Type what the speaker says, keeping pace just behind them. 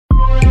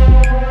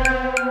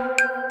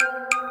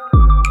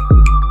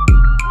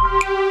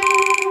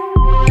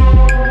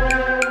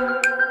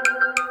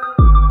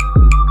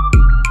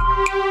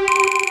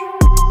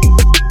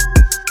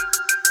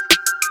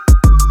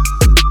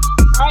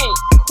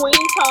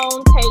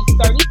phone takes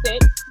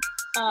 36.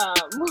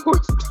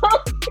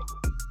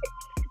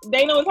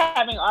 Dana was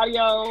having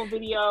audio,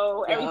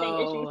 video, everything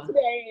issues Yo.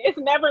 today. It's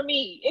never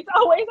me. It's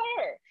always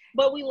her.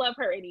 But we love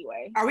her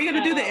anyway. Are we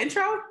gonna do the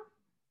intro?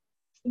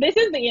 This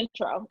is the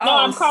intro. No, Oh,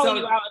 I'm calling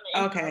you out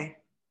in the intro. Okay.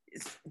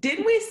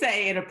 Didn't we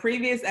say in a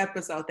previous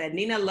episode that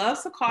Nina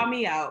loves to call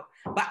me out,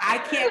 but I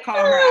can't call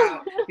her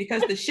out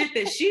because the shit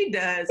that she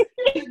does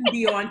shouldn't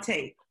be on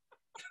tape.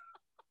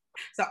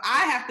 So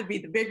I have to be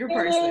the bigger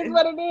person. It is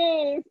what it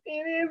is. It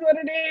is what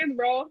it is,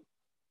 bro.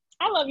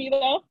 I love you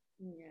though.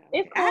 Yeah.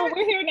 It's cool.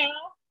 We're here now.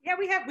 Yeah,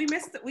 we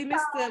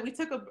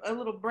took a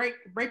little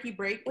breaky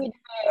break. We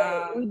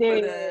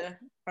did.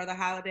 For the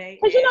holiday.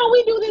 Because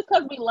we do this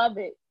because we love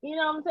it. You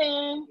know what I'm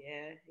saying?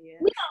 Yeah.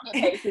 We don't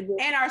get paid to do.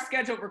 And our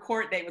scheduled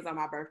record date was on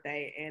my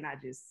birthday, and I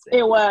just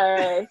it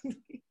was.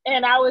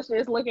 And I was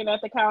just looking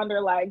at the calendar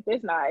like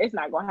it's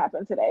not gonna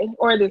happen today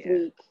or this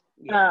week.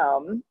 Yeah.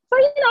 So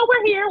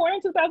we're here. We're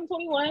in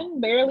 2021.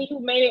 Barely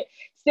made it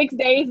 6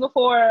 days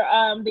before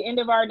the end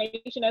of our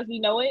nation as we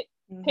know it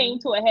came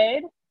to a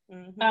head.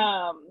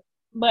 Mm-hmm.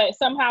 But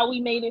somehow we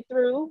made it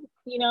through,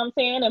 you know what I'm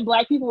saying? And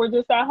Black people were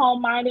just at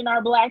home minding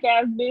our Black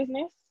ass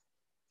business.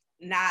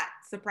 Not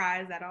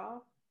surprised at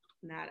all?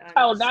 Not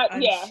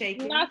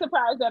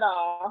surprised at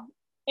all.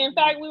 In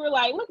fact, we were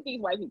like, look at these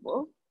white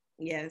people.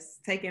 Yes,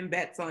 taking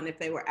bets on if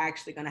they were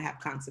actually going to have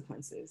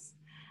consequences.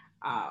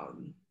 You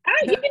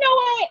know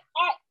what?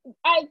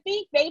 I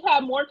think they've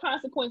had more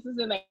consequences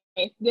than I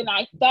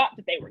thought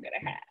that they were going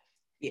to have.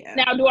 Yeah.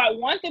 Now, do I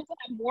want them to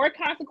have more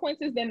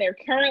consequences than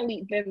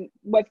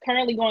what's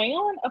currently going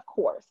on? Of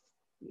course.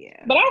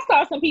 Yeah. But I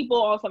saw some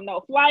people on some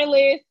no-fly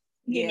lists.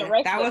 Yeah,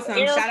 that was some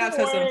shout out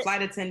to some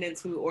flight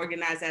attendants who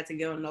organized that to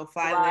get on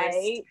no-fly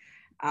list.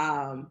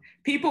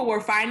 People were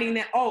finding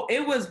that. Oh,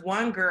 it was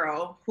one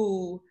girl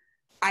who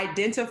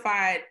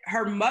identified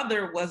her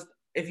mother was.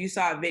 If you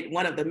saw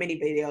one of the mini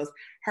videos,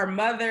 her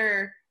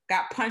mother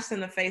got punched in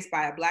the face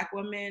by a Black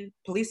woman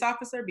police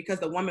officer because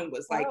the woman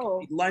was like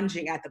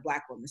lunging at the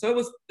Black woman. So it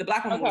was the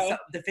Black woman was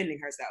defending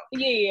herself.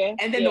 Yeah.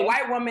 And then the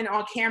white woman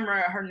on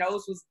camera, her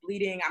nose was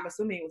bleeding. I'm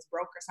assuming it was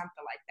broke or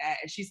something like that.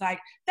 And she's like,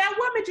 that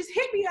woman just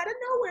hit me out of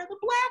nowhere, the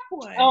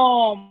Black one.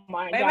 Oh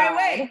my God.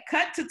 Wait.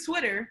 Cut to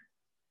Twitter.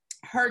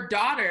 Her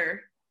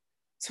daughter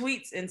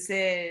tweets and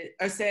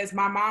says,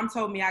 my mom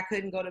told me I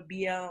couldn't go to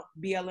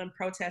BLM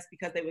protests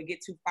because they would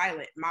get too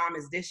violent. Mom,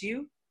 is this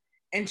you?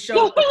 And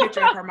showed the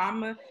picture of her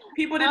mama.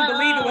 People didn't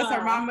believe it was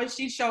her mama.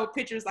 She showed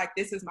pictures like,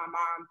 this is my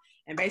mom.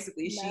 And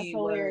basically she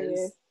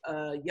was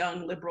a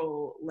young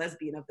liberal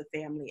lesbian of the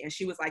family. And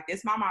she was like,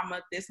 this my mama,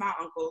 this my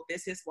uncle,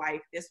 this his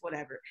wife, this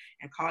whatever.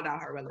 And called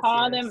out her relatives.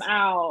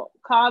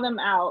 Call them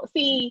out.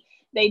 See,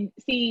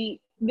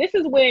 this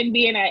is when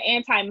being an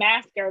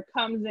anti-masker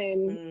comes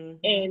in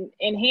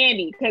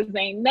handy because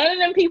none of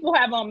them people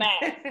have on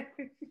masks.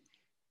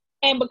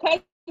 And because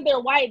they're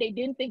white, they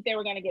didn't think they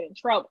were going to get in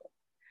trouble.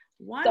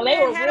 One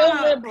man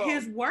had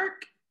his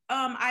work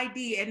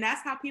ID, and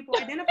that's how people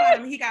identified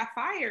him. He got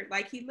fired.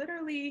 Like, he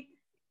literally...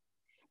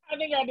 I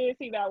think I did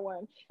see that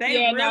one.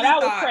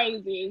 Was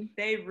crazy.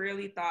 They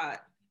really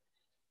thought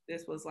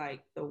this was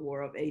like the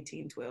War of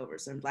 1812 or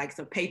something, like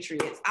some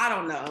patriots. I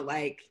don't know,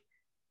 like...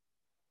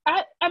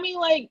 I mean,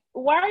 like,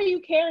 why are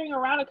you carrying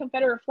around a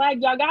Confederate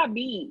flag? Y'all got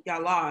beat.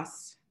 Y'all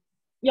lost.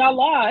 Yeah.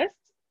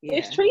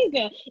 It's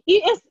treason.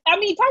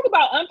 Talk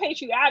about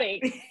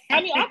unpatriotic.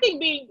 I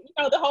think being,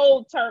 the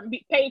whole term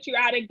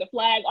patriotic, the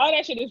flag, all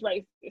that shit is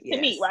racist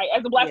to me, right?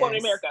 As a Black woman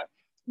in America.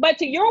 But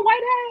to your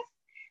white ass,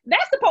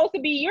 that's supposed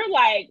to be your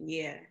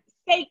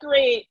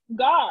sacred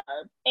garb.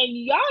 And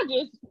y'all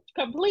just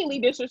completely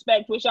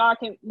disrespect what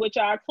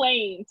y'all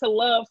claim to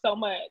love so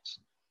much.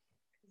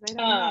 So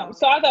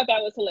I thought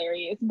that was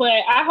hilarious,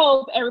 but I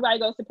hope everybody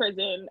goes to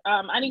prison.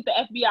 I need the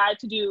FBI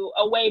to do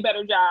a way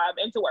better job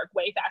and to work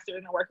way faster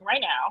than they're working right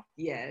now.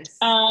 Yes.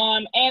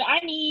 And I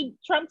need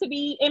Trump to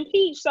be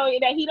impeached so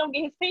that he don't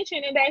get his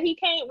pension and that he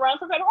can't run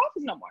for federal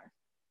office no more.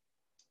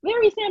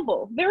 Very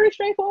simple, very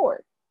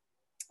straightforward.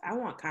 I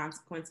want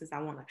consequences. I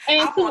want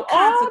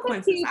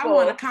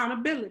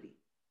accountability.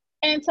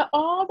 And to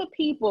all the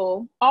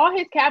people, all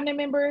his cabinet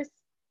members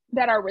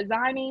that are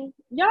resigning,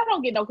 y'all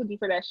don't get no cookie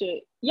for that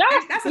shit.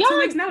 That's a 2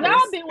 weeks notice.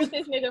 Y'all been with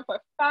this nigga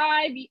for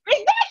 5 years.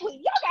 Exactly.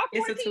 Y'all got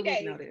 14 days. It's a 2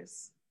 week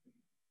notice.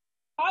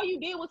 All you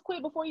did was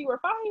quit before you were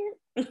fired.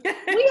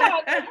 we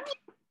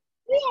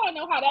all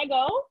know how that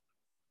goes.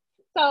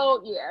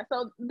 So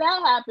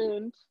that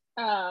happened.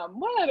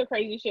 What other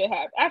crazy shit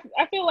happened?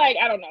 I feel like,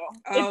 I don't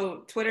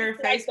know. Twitter,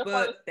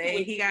 Facebook,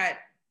 he got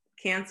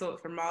canceled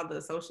from all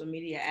the social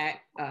media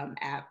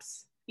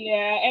apps.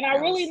 Yeah, and I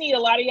really need a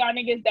lot of y'all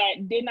niggas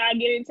that did not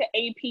get into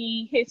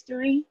AP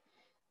history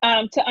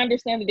to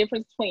understand the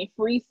difference between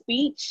free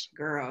speech,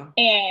 girl,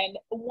 and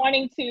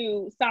wanting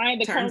to sign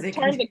the terms and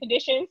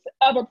conditions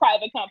of a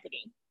private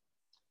company.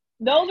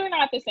 Those are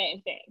not the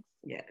same thing.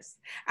 Yes.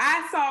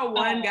 I saw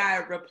one guy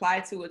reply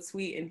to a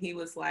tweet and he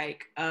was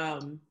like,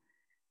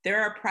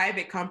 they're a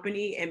private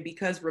company, and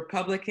because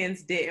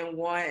Republicans didn't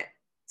want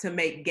to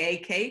make gay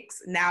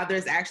cakes. Now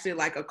there's actually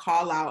like a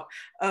call out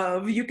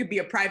of you could be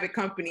a private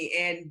company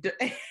and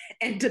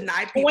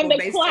deny people when the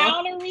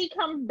clownery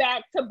comes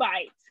back to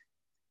bite.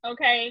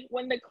 Okay,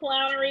 when the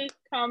clownery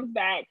comes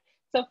back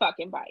to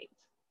fucking bite.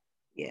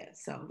 Yeah,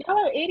 so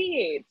y'all are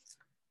idiots.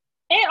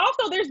 And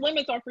also, there's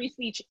limits on free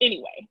speech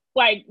anyway.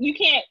 Like, you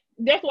can't.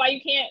 That's why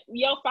you can't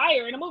yell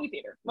fire in a movie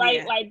theater, right?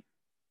 Yeah. Like,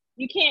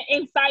 you can't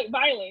incite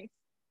violence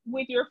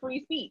with your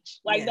free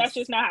speech. Like, that's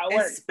just not how it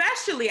works.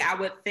 Especially, I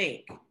would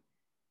think,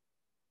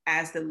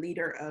 as the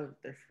leader of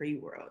the free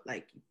world,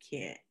 like, you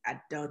can't. I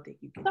don't think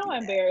you can. So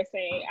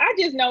embarrassing. I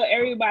just know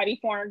everybody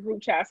foreign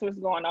group chats was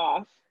going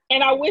off.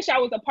 And I wish I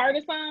was a part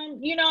of some,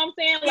 you know what I'm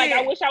saying? Like,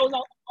 I wish I was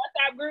on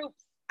WhatsApp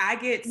groups. I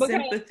get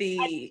sympathy.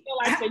 I feel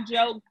like the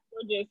jokes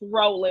were just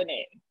rolling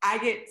it. I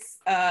get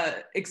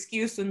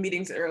excused from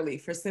meetings early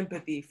for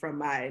sympathy from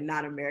my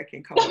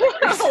non-American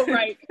coworkers. Oh,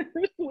 right.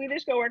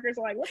 Swedish coworkers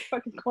are like, what the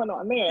fuck is going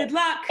on there? Good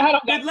luck.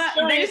 Good luck.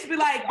 They just be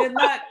like, good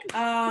luck.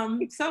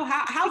 So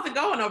how's it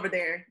going over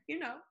there? You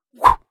know.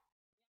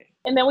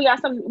 And then we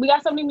got some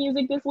new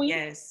music this week.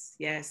 Yes.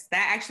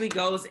 That actually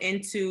goes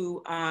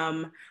into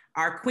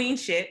our queen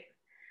shit.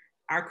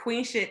 Our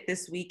queen shit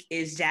this week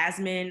is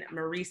Jasmine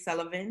Marie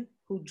Sullivan,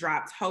 who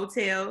dropped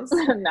Hotels.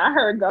 Not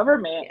her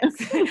government.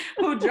 Yes.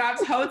 Who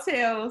dropped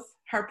Hotels,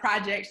 her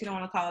project. She don't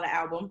want to call it an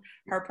album.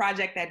 Her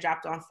project that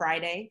dropped on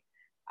Friday.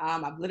 I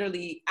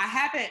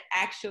haven't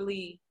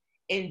actually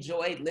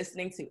enjoyed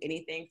listening to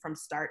anything from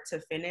start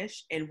to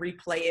finish and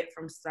replay it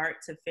from start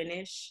to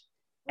finish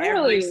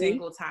every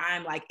single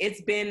time. Like,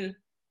 it's been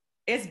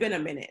a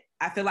minute.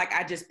 I feel like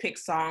I just pick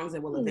songs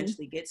and will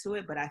eventually get to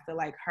it, but I feel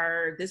like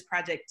this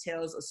project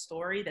tells a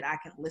story that I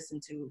can listen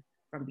to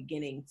from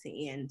beginning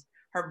to end.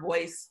 Her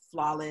voice,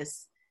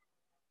 flawless.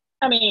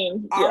 I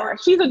mean,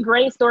 she's a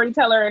great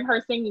storyteller, and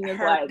her singing is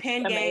her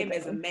pen game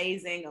is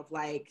amazing.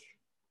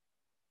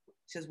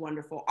 She's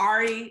wonderful.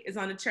 Ari is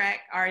on the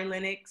track. Ari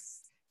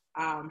Lennox.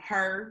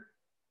 Her.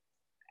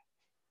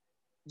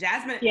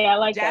 Jasmine. Yeah, I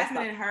like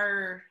Jasmine and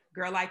her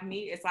Girl Like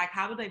Me. It's like,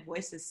 how do their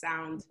voices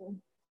sound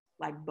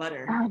like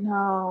butter? I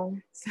know,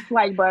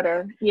 like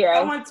butter. Yeah.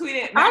 Someone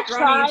tweeted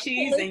macaroni and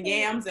cheese and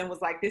yams and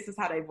was like, "This is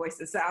how their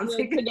voices sound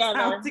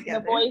together."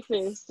 The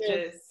voices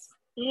just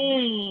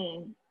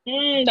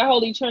the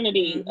holy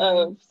trinity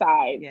of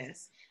sides.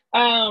 Yes.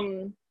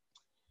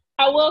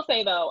 I will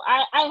say though,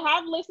 I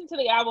have listened to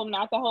the album,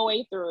 not the whole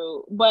way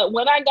through, but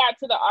when I got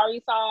to the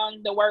Ari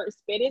song, the word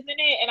 "spit" is in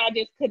it, and I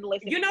just couldn't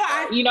listen.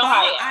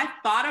 I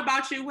thought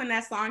about you when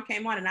that song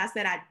came on, and I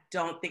said, I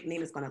don't think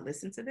Nina's gonna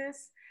listen to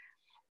this.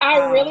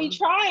 I really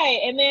tried,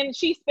 and then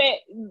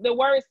the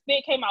word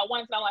 "spit" came out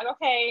once, and I'm like,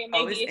 okay,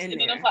 maybe it's and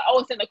then I was like,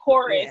 it's in the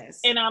chorus,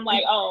 and I'm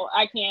like,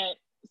 I can't.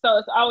 So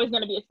it's always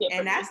going to be a skip.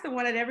 And that's the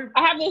one that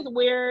I have this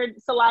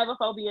weird saliva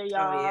phobia,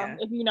 y'all. Oh, yeah.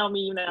 If you know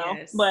me, you know.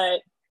 Yes.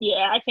 But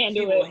yeah, I can't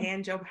do it. Will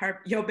hand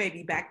your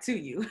baby back to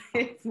you.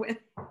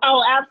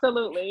 Oh,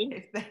 absolutely.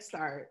 If that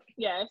start.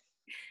 Yes,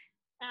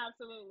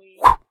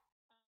 absolutely.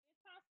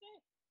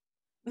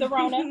 The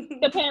Rona,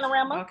 the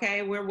panorama.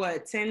 Okay, we're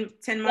what, 10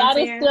 months in? That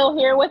is still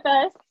here with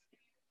us.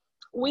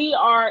 We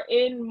are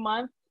in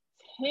month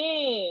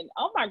 10.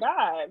 Oh my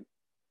God.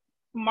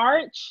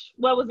 March,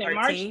 what was it?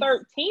 13th?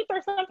 March 13th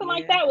or something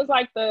like that. It was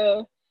like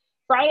the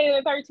Friday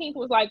the 13th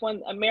was like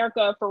when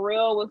America for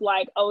real was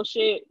like, oh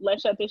shit,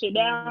 let's shut this shit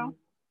down.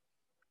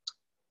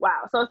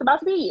 Wow. So it's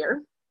about to be a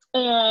year.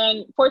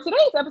 And for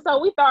today's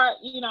episode, we thought,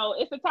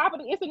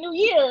 it's a new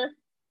year,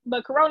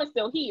 but Corona's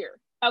still here.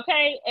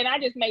 Okay. And I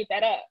just made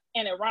that up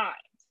and it rhymes.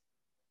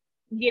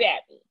 Get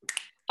at me.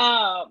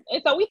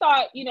 And so we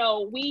thought,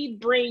 we'd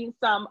bring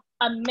some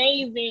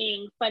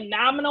amazing,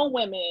 phenomenal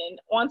women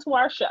onto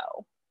our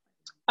show.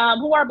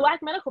 Who are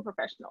Black medical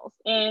professionals,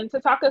 and to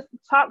talk to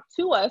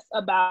us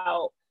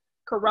about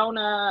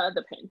Corona,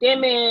 the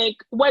pandemic,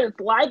 what it's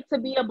like to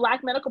be a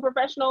Black medical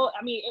professional.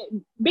 I mean,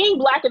 being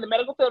Black in the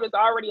medical field is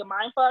already a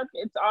mindfuck.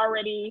 It's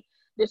already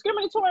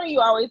discriminatory.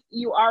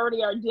 You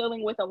already are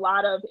dealing with a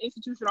lot of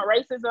institutional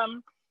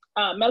racism,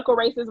 medical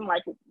racism.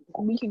 Like,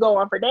 we could go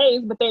on for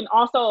days, but then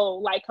also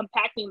like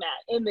compacting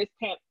that in this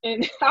I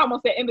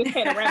almost said in this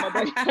panorama,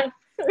 but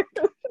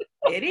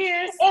it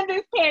is in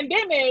this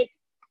pandemic.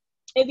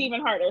 Is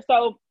even harder.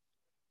 So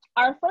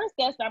our first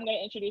guest I'm going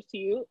to introduce to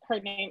you, her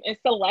name is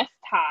Celeste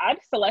Todd.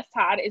 Celeste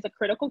Todd is a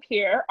critical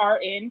care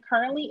RN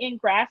currently in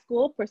grad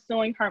school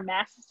pursuing her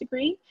master's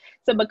degree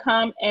to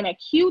become an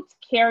acute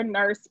care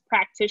nurse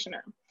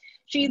practitioner.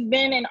 She's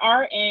been an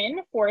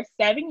RN for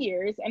 7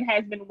 years and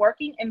has been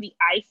working in the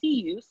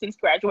ICU since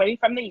graduating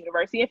from the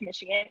University of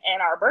Michigan,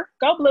 Ann Arbor.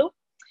 Go Blue.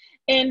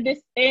 In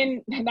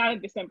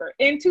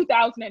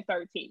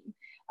 2013.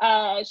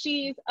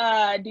 She's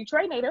a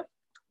Detroit native,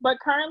 but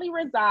currently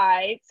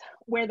resides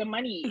where the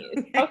money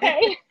is,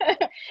 okay?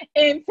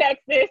 In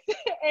Texas,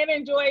 and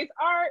enjoys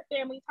art,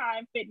 family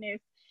time, fitness,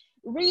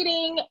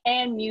 reading,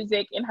 and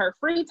music in her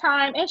free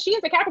time. And she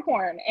is a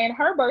Capricorn, and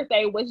her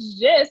birthday was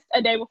just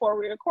a day before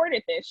we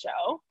recorded this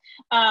show.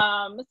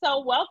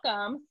 So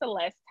welcome,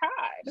 Celeste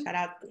Todd. Shout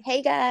out.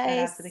 Hey, guys.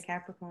 Shout out to the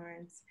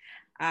Capricorns.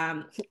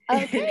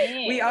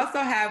 Okay. We also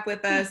have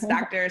with us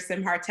Dr.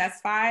 Simhar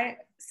Tesfaye.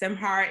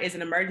 Simhar is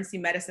an emergency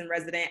medicine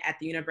resident at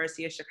the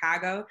University of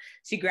Chicago.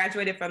 She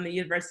graduated from the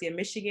University of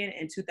Michigan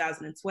in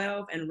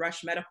 2012 and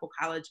Rush Medical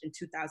College in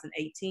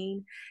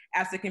 2018.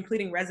 After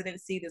completing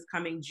residency this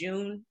coming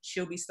June,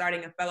 she'll be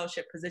starting a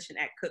fellowship position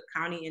at Cook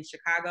County in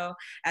Chicago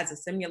as a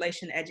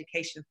simulation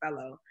education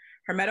fellow.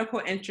 Her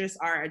medical interests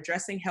are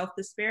addressing health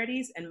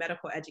disparities and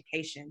medical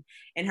education.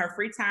 In her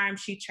free time,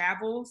 she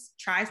travels,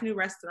 tries new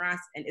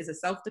restaurants, and is a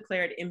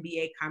self-declared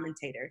NBA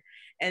commentator,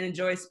 and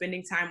enjoys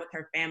spending time with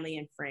her family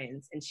and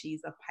friends. And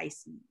she's a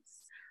Pisces.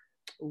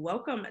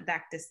 Welcome,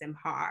 Dr.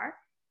 Simhar.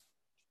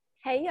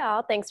 Hey,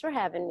 y'all. Thanks for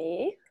having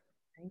me.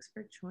 Thanks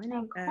for joining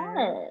us. Of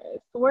course.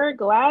 We're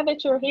glad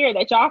that you're here,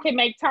 that y'all can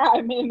make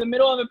time in the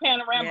middle of a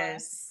panorama and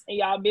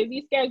y'all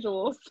busy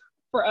schedules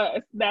for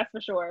us, that's for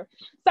sure.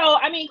 So,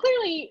 I mean,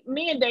 clearly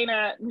me and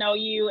Dana know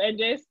you, and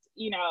just,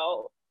 you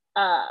know,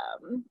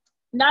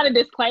 not a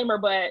disclaimer,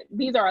 but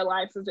these are our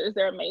life sisters.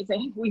 They're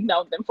amazing. We've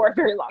known them for a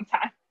very long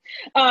time.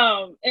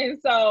 And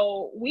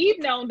so we've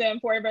known them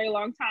for a very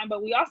long time,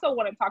 but we also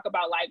want to talk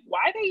about like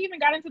why they even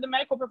got into the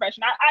medical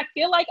profession. I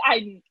feel like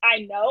I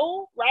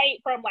know, right,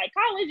 from like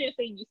college and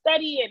seeing you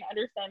study and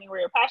understanding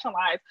where your passion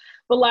lies,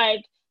 but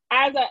like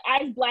as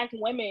Black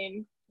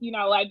women, you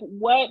know, like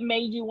what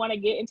made you want to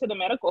get into the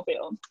medical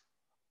field?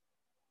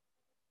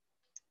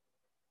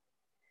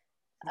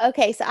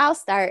 Okay, so I'll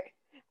start.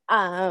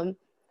 My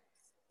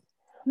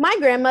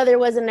grandmother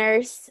was a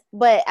nurse,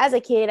 but as a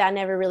kid, I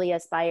never really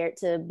aspired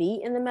to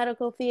be in the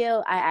medical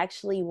field. I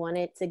actually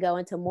wanted to go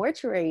into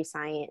mortuary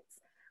science.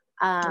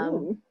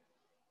 So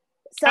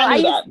I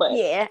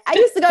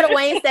used to go to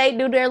Wayne State,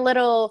 do their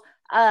little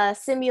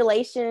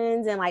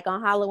simulations, and like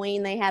on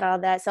Halloween they had all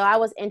that, so I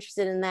was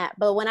interested in that.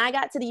 But when I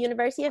got to the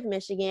University of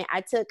Michigan,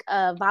 I took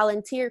a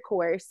volunteer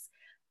course,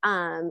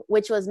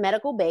 which was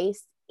medical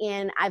based,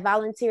 and I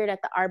volunteered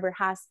at the Arbor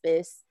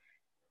Hospice.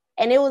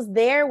 And it was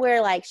there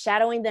where like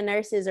shadowing the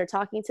nurses or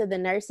talking to the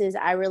nurses,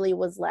 I really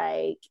was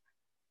like,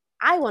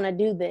 I want to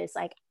do this.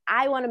 Like,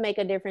 I want to make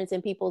a difference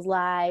in people's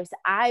lives.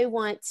 I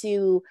want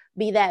to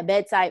be that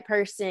bedside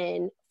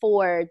person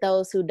for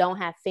those who don't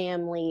have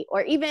family,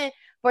 or even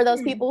for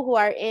those people who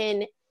are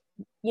in,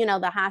 you know,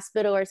 the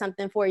hospital or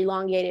something for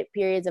elongated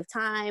periods of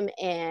time,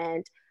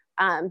 and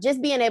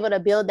just being able to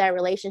build that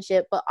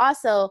relationship, but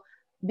also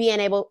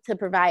being able to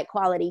provide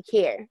quality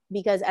care.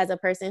 Because as a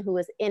person who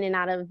was in and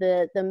out of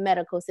the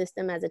medical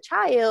system as a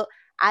child,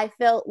 I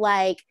felt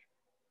like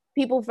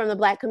people from the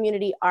Black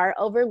community are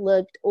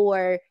overlooked,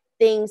 or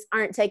things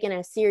aren't taken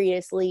as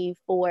seriously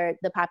for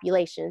the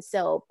population.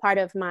 So part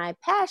of my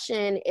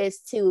passion is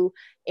to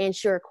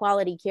ensure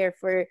quality care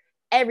for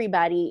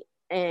everybody,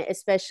 and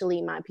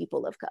especially my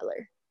people of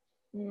color.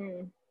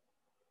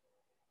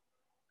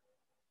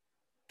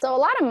 So a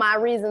lot of my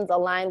reasons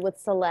align with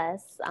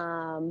Celeste,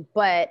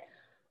 but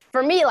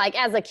for me, like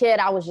as a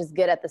kid, I was just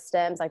good at the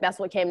STEMs. Like that's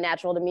what came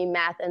natural to me,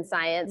 math and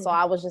science. So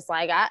I was just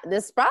like,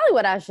 this is probably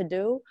what I should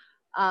do.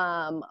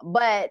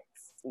 But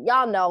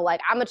y'all know,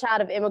 like I'm a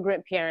child of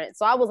immigrant parents.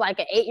 So I was like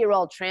an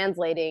 8-year-old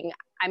translating.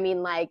 I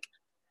mean, like,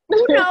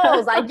 who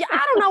knows? Like,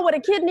 I don't know what a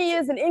kidney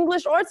is in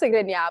English or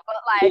Tigrinya, but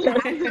like,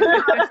 I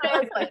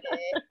translated.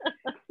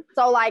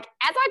 So like,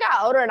 as I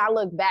got older and I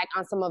look back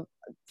on some of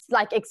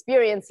like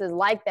experiences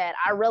like that,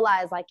 I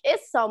realized like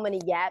it's so many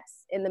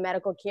gaps in the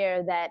medical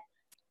care that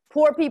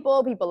poor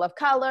people, people of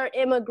color,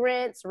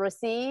 immigrants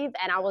receive.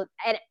 And I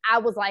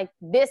was like,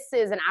 this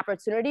is an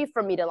opportunity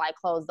for me to like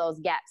close those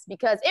gaps,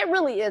 because it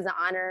really is an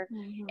honor.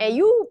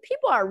 And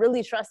people are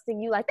really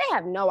trusting you. Like they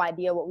have no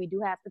idea what we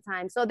do half the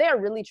time. So they're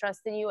really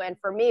trusting you. And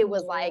for me, it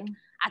was like,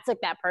 I took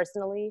that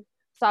personally.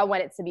 So I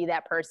wanted to be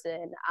that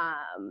person.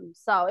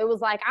 So it was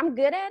like, I'm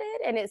good at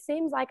it and it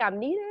seems like I'm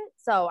needed.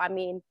 So, I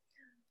mean,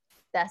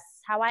 that's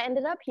how I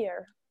ended up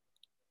here.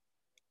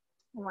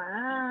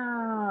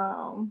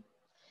 Wow.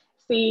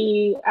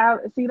 See,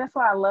 that's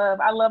what I love.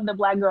 I love the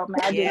Black girl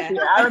magic here.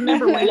 I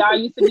remember when y'all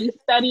used to be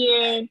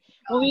studying,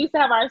 when we used to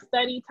have our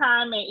study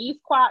time in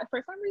East Quad.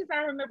 For some reason,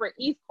 I remember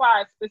East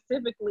Quad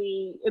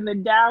specifically in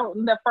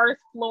the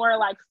first floor,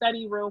 like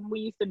study room.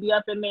 We used to be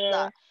up in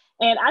there.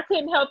 And I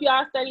couldn't help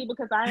y'all study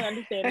because I didn't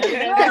understand none of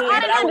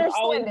that. But I was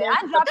always there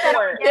to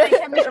support.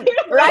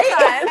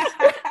 Right?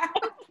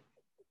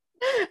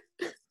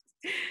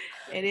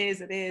 It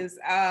is.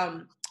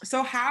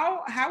 So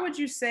how would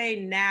you say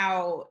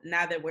now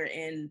that we're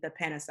in the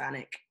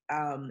Panasonic,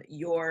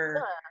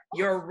 your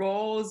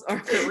roles or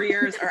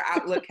careers or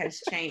outlook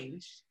has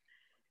changed?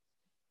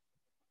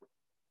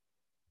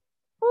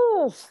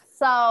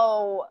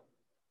 So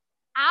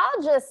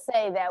I'll just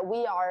say that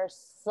we are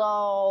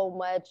so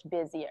much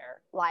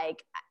busier.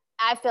 Like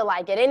I feel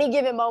like at any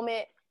given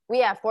moment, we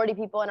have 40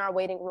 people in our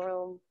waiting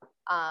room.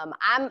 I'm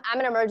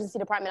an emergency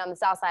department on the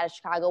south side of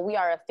Chicago. We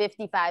are a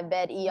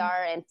 55-bed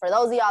ER. And for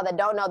those of y'all that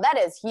don't know, that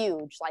is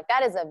huge. Like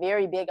that is a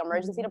very big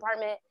emergency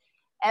department.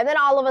 And then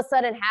all of a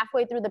sudden,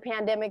 halfway through the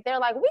pandemic, they're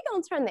like, we're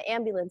going to turn the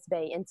ambulance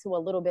bay into a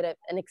little bit of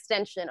an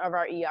extension of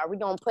our ER. We're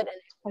going to put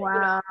in,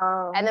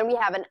 wow. And then we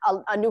have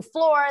a new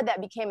floor that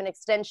became an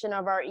extension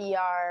of our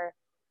ER.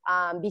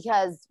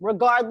 because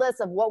regardless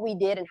of what we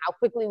did and how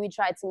quickly we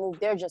tried to move,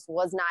 there just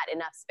was not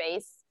enough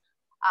space.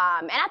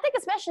 And I think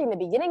especially in the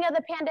beginning of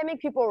the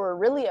pandemic, people were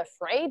really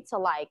afraid to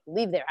like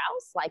leave their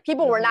house. Like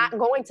people were not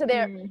going to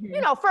their,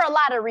 you know, for a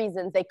lot of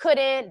reasons. They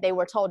couldn't, they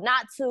were told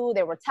not to,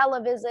 there were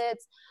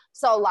televisits.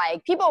 So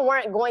like people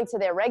weren't going to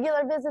their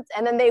regular visits,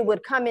 and then they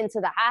would come into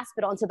the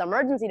hospital, into the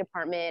emergency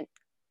department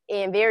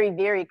in very,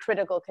 very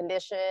critical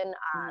condition.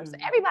 So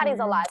everybody's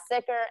a lot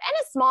sicker, and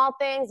it's small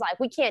things like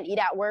we can't eat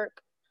at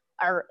work,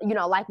 or, you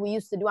know, like we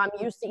used to do. I'm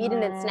used to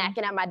eating and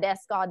snacking at my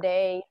desk all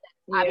day.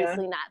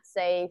 Obviously not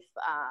safe.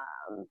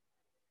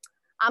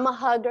 I'm a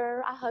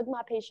hugger. I hug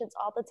my patients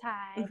all the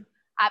time.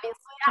 Obviously,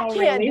 I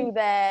can't do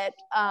that.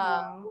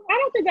 I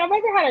don't think I've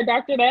ever had a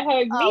doctor that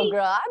hugged me. Oh,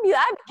 girl,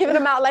 I'm giving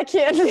them out like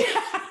candy.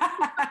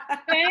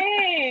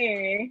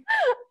 Dang.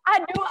 I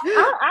do.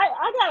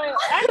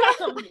 I got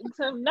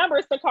some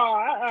numbers to call.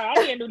 I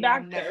need a new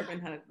doctor. I've never been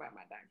hugged by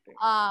my doctor.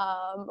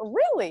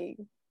 Really?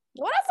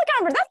 Well, that's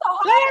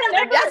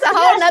a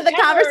whole nother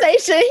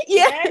conversation.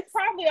 Yeah, that's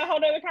probably a whole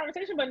other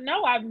conversation. But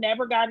no, I've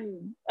never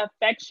gotten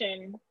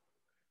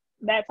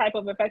that type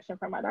of affection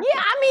from my doctor.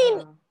 Yeah, I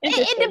mean,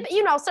 it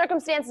you know,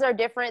 circumstances are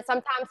different.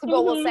 Sometimes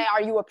people will say,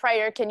 "Are you a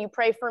prayer? Can you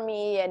pray for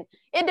me?" And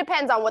it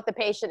depends on what the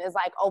patient is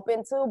like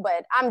open to.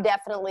 But I'm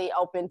definitely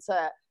open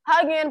to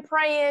hugging,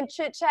 praying,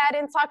 chit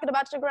chatting, talking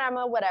about your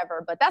grandma,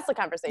 whatever. But that's a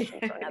conversation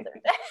for another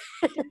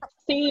day.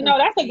 See, no,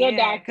 that's a good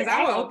doctor. Because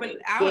I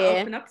would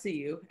open up to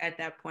you at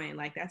that point.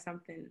 Like that's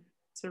something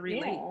to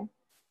relate. Yeah.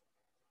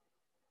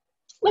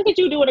 Look at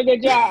you doing a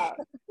good job.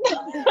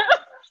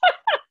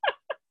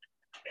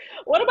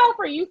 What about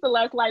for you,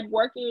 Celeste, like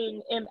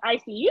working in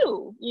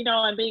ICU, you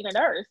know, and being a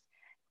nurse?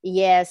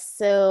 Yes,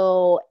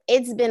 so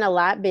it's been a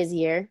lot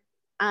busier.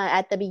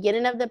 At the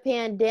beginning of the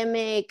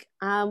pandemic,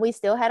 we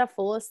still had a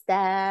full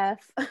staff.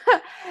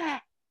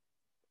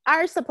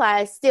 Our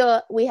supplies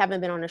still, we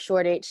haven't been on a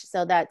shortage,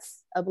 so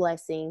that's a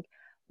blessing.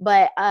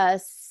 But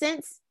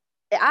since,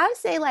 I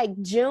say like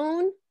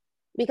June,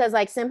 because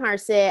like Simhar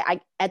said,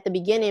 at the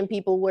beginning,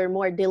 people were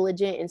more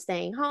diligent in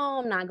staying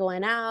home, not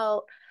going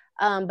out.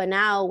 But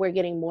now we're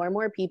getting more and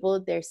more people.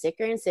 They're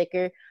sicker and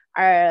sicker.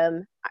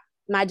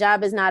 My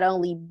job is not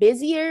only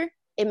busier,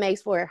 it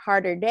makes for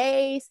harder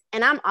days.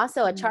 And I'm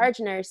also a charge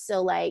nurse.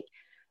 So like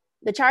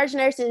the charge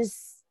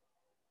nurses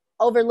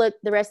overlook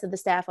the rest of the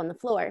staff on the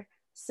floor.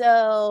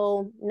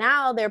 So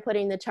now they're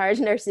putting the charge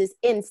nurses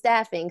in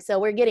staffing. So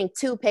we're getting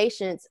 2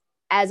 patients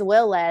as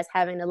well as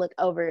having to look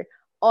over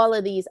all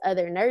of these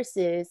other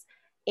nurses.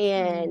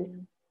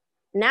 And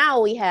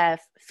now we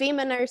have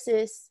FEMA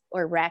nurses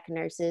or RAC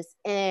nurses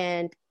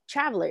and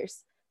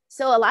travelers.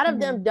 So a lot of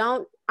them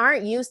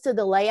aren't used to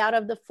the layout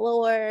of the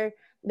floor.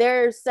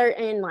 There's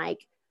certain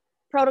like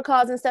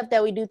protocols and stuff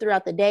that we do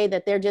throughout the day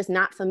that they're just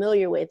not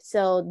familiar with.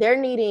 So they're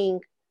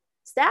needing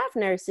staff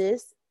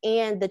nurses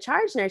and the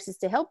charge nurses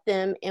to help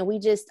them. And we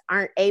just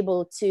aren't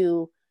able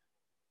to,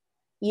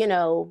 you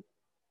know,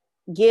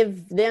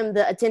 give them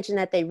the attention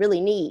that they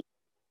really need.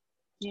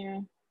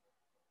 Yeah.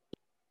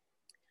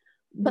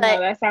 But no,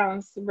 that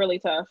sounds really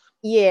tough.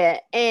 Yeah.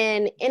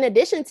 And in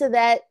addition to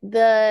that,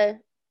 the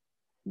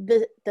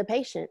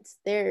patients,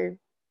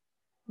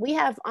 we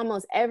have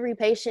almost every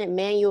patient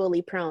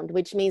manually proned,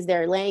 which means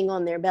they're laying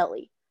on their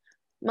belly.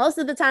 Most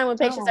of the time when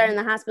patients are in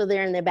the hospital,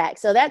 they're in their back.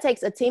 So that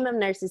takes a team of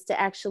nurses to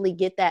actually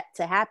get that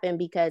to happen,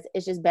 because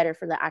it's just better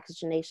for the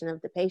oxygenation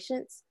of the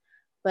patients.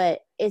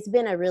 But it's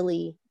been a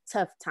really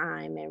tough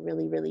time and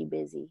really, really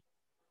busy.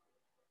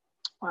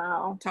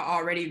 Wow. To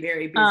already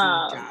very busy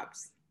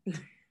jobs.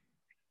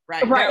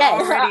 Right.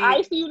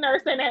 Yes. ICU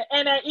nurse and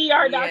an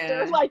ER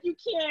doctor. Like you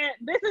can't,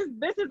 this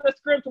is a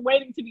script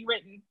waiting to be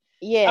written.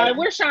 Yeah.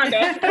 Where's Shonda?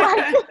 I've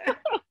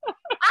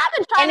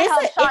been trying to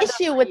help Shonda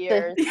issue with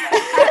years. She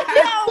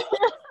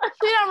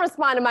don't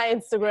respond to my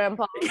Instagram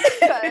posts.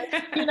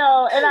 You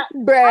know, and I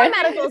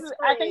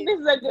think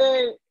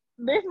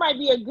this might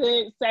be a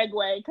good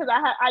segue, because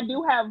I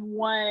do have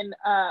one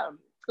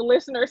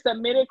listener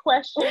submitted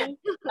question,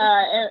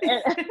 and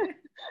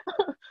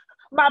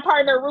my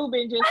partner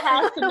Ruben just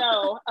has to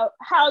know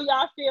how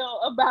y'all feel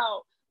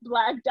about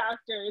Black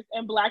doctors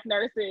and Black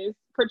nurses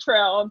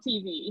portrayal on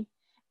TV,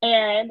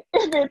 and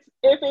if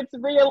it's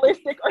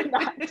realistic or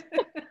not.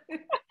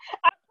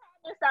 I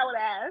promise I would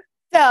ask.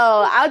 So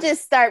I'll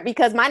just start,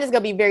 because mine is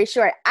going to be very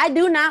short. I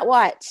do not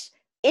watch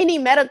any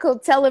medical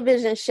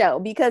television show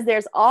because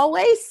there's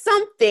always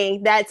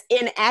something that's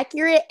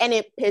inaccurate and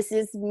it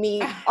pisses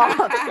me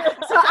off.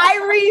 So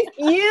I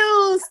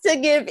refuse to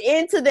give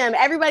in to them.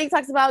 Everybody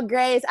talks about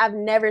Grace. I've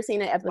never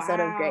seen an episode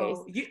of Grace.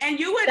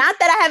 Not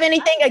that I have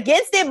anything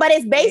against it, but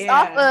it's based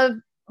off of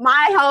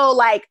my whole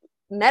like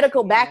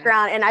medical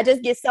background, and I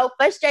just get so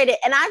frustrated.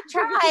 And I've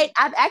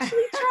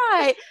actually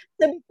tried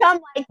to become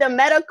like the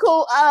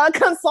medical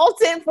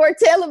consultant for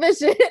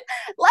television.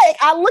 Like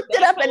I looked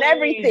it up and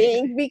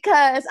everything,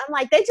 because I'm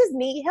like, they just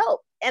need help.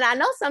 And I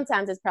know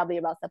sometimes it's probably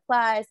about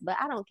supplies, but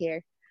I don't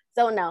care.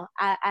 So no,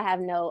 I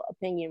have no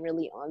opinion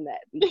really on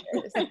that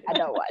because I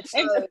don't watch.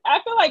 I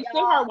feel like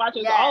Sweetheart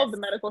watches all of the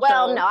medical shows.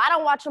 Well, no, I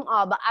don't watch them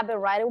all, but I've been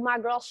riding with my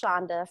girl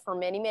Shonda for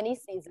many, many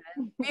seasons.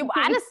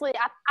 Honestly,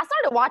 I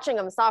started watching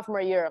them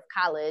sophomore year of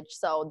college,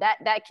 so that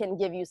can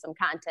give you some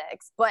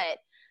context. But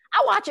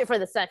I watch it for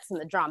the sex and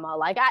the drama.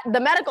 Like the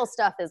medical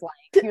stuff is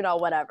like,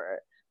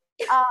 whatever.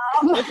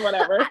 It's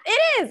whatever.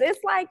 It is. It's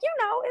like,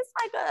 it's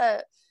like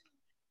a,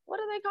 what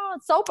do they call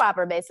it? Soap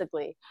opera,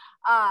 basically.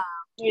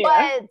 Yeah.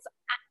 But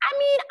I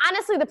mean,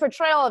 honestly, the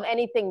portrayal of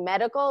anything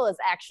medical is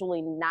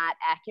actually not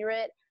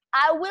accurate.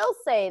 I will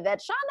say that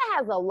Shonda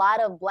has a lot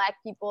of Black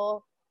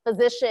people,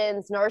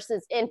 physicians,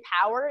 nurses in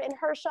power in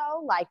her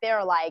show. Like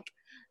they're like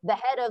the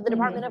head of the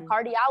Department of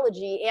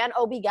Cardiology and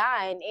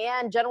OB-GYN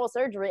and general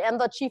surgery and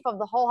the chief of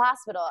the whole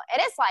hospital.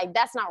 And it's like,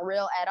 that's not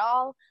real at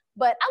all.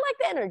 But I like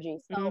the energy,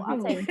 so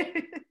I'll take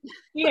it.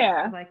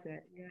 Yeah. I like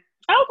that, yeah.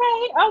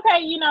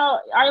 Okay.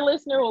 Our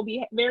listener will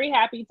be very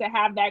happy to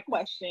have that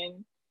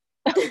question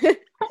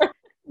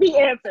be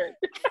answered.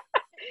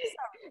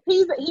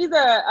 He's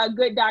a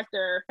good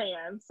doctor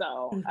fan,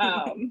 so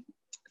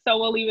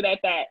we'll leave it at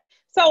that.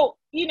 So,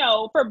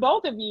 for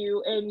both of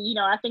you, and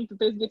I think that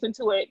this gets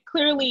into it,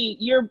 clearly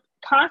you're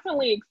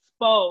constantly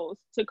exposed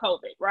to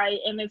COVID, right?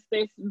 And it's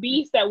this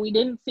beast that we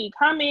didn't see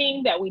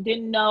coming, that we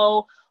didn't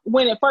know.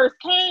 When it first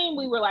came,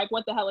 we were like,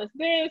 what the hell is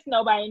this?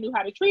 Nobody knew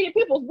how to treat it.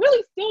 People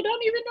really still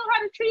don't even know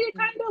how to treat it,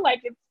 kind of.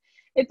 Like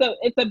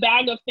it's a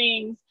bag of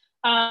things.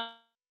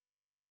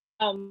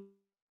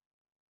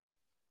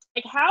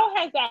 Like, how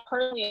has that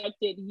personally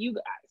affected you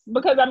guys?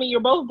 Because, I mean,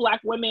 you're both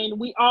Black women.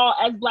 We all,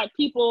 as Black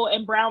people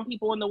and brown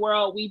people in the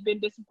world, we've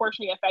been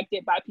disproportionately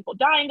affected by people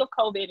dying of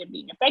COVID and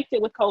being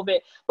infected with COVID,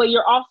 but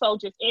you're also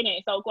just in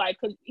it. So, like,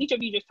 could each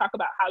of you just talk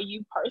about how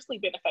you personally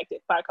been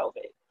affected by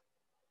COVID?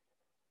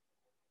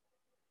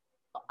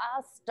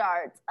 I'll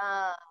start.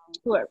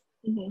 Sure.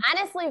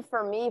 Honestly,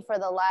 for me, for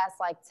the last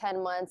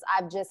 10 months,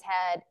 I've just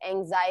had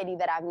anxiety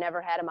that I've never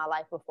had in my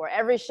life before.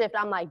 Every shift,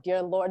 I'm like,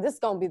 dear Lord, this is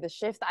going to be the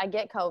shift I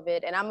get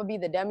COVID and I'm going to be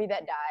the dummy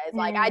that dies.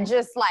 Like, I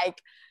just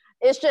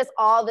it's just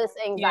all this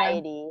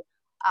anxiety.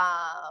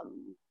 Yeah.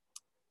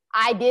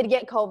 I did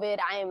get COVID.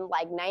 I am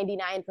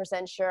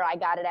 99% sure I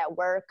got it at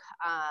work.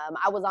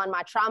 I was on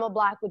my trauma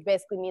block, which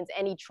basically means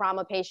any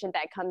trauma patient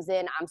that comes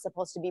in, I'm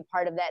supposed to be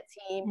part of that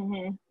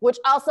team, which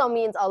also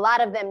means a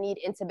lot of them need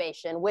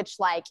intubation, which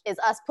is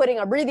us putting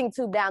a breathing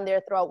tube down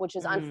their throat, which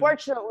is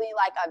unfortunately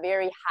a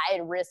very high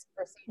risk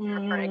procedure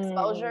for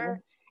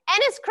exposure. And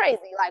it's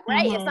crazy,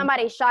 right? If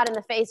somebody's shot in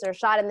the face or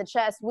shot in the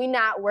chest, we're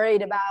not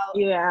worried about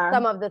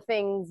some of the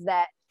things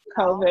that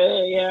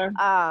COVID, yeah.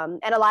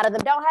 And a lot of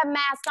them don't have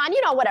masks on,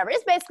 whatever.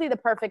 It's basically the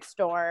perfect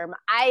storm.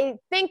 I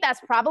think that's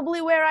probably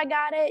where I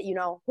got it,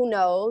 who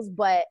knows,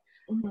 but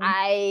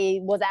I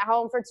was at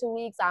home for 2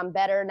 weeks. I'm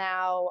better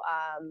now.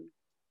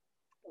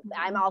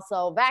 I'm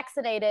also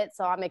vaccinated,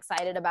 so I'm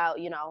excited about,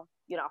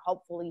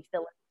 hopefully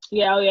feeling.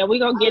 Yeah, we're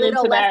going to get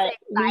into that.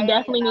 We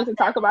definitely need to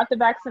talk about the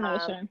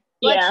vaccination.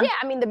 But yeah,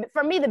 I mean,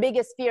 for me, the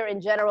biggest fear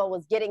in general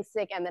was getting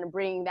sick and then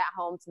bringing that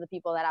home to the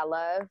people that I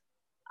love.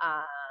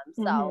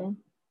 So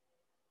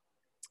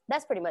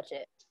that's pretty much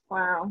it.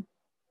 Wow.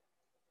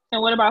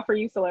 And what about for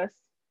you, Celeste?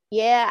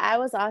 Yeah, I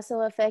was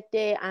also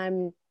affected.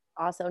 I'm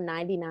also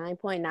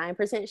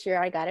 99.9% sure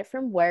I got it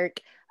from work.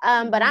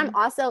 But I'm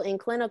also in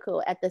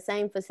clinical at the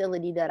same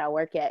facility that I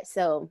work at.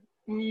 So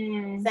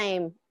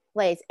same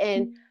place.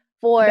 And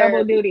for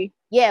double duty.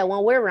 Yeah,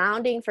 when we're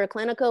rounding for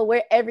clinical,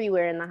 we're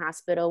everywhere in the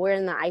hospital. We're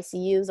in the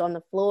ICUs, on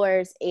the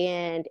floors,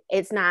 and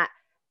it's not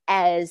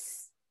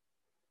as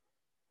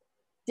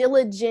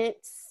diligent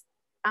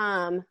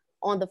on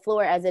the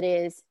floor as it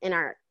is in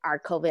our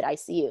COVID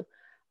ICU.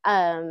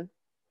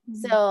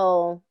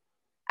 So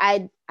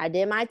I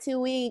did my 2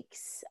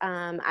 weeks.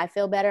 I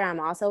feel better. I'm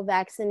also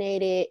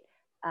vaccinated.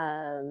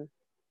 And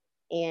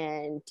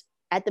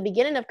at the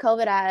beginning of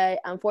COVID, I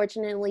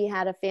unfortunately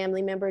had a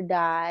family member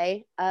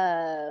die.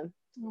 I'm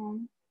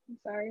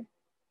sorry.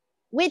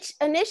 Which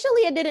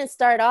initially it didn't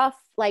start off,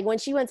 when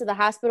she went to the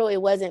hospital,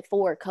 it wasn't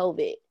for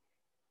COVID.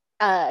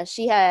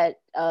 She had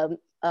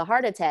a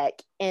heart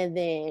attack, and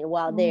then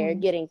while they're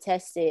getting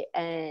tested,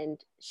 and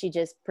she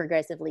just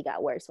progressively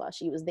got worse while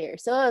she was there.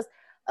 So it was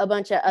a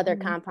bunch of other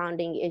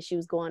compounding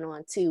issues going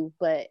on too.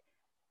 But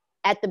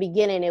at the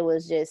beginning, it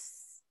was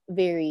just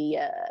very,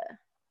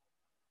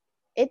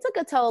 it took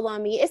a toll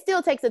on me. It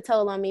still takes a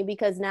toll on me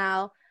because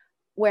now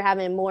we're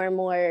having more and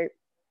more,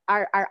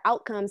 our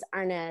outcomes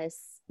aren't as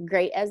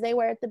great as they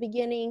were at the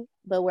beginning,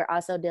 but we're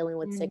also dealing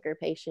with sicker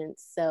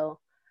patients. So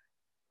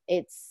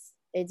it's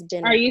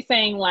been. Are you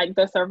saying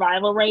the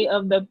survival rate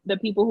of the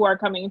people who are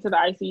coming into the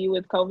ICU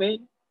with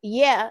COVID?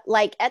 Yeah,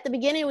 at the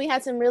beginning we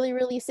had some really,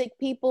 really sick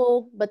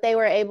people, but they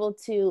were able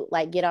to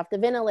get off the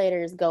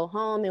ventilators, go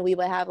home, and we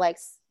would have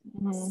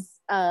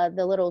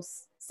the little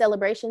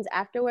celebrations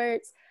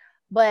afterwards.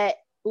 But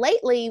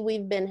lately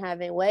we've been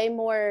having way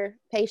more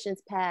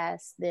patients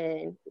pass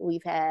than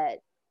we've had,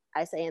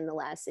 I say, in the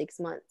last 6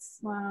 months.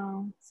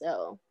 Wow.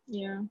 So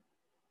yeah.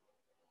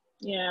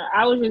 Yeah,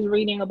 I was just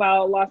reading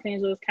about Los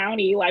Angeles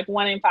County, like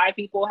 1 in 5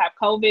 people have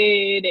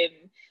COVID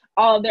and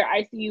all of their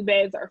ICU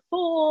beds are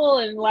full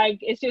and like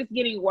it's just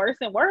getting worse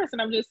and worse.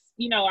 And I'm just,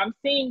 I'm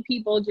seeing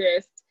people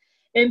just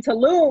in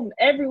Tulum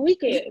every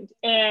weekend.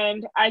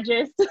 And I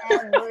just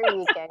Every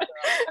weekend.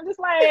 I'm just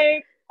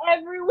like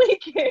every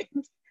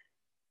weekend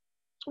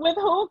with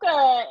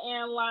hookah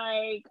and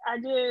like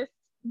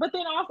but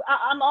then also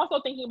I'm also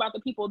thinking about the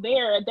people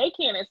there. They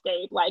can't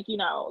escape. Like,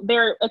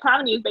 their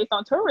economy is based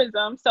on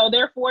tourism, so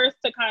they're forced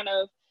to kind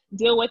of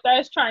deal with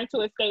us trying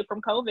to escape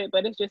from COVID,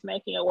 but it's just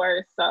making it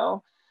worse.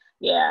 So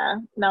yeah,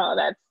 no,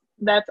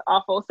 that's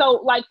awful.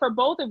 So like for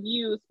both of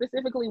you,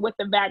 specifically with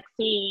the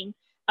vaccine,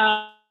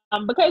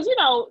 because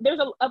there's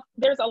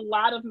a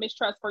lot of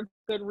mistrust for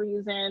good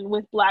reason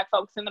with Black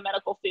folks in the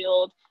medical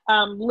field.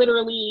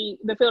 Literally,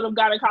 the field of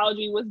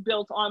gynecology was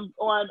built on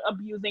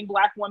abusing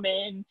Black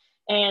women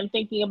and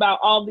thinking about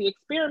all the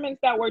experiments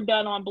that were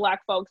done on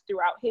Black folks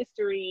throughout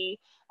history.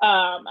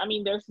 I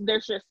mean, there's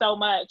just so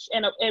much,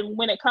 and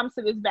when it comes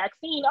to this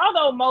vaccine,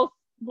 although most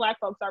Black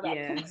folks are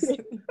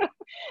vaccinated,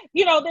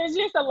 yes.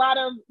 There's a lot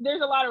of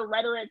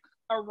rhetoric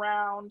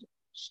around.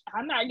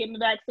 I'm not getting the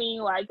vaccine.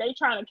 Like they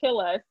trying to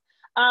kill us.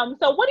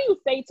 So what do you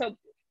say to?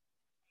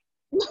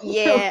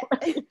 Yeah.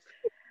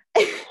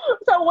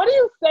 So what do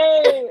you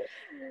say?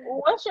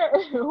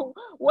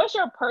 What's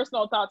your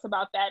personal thoughts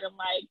about that? And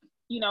like,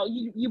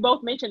 you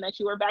both mentioned that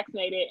you were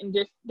vaccinated, and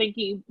just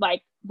thinking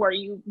like, were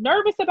you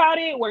nervous about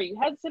it? Were you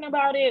hesitant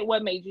about it?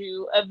 What made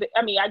you?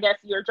 I mean, I guess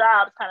your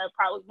jobs kind of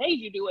probably made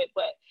you do it,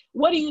 but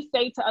what do you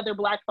say to other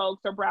Black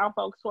folks or brown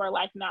folks who are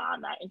like, nah,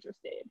 I'm not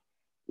interested?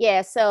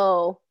 Yeah,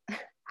 so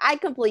I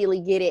completely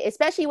get it,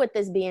 especially with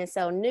this being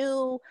so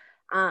new.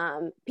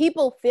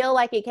 People feel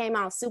like it came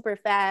out super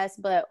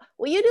fast, but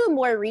when you do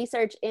more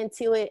research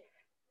into it,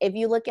 if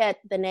you look at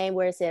the name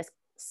where it says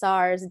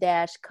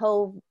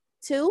SARS-CoV-2,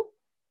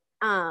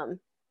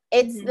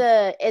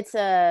 it's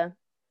a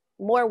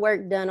more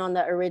work done on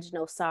the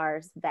original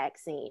SARS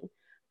vaccine.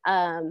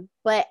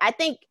 But I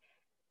think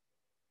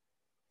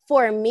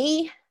for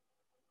me,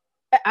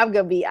 I'm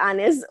gonna be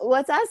honest,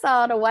 once I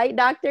saw the white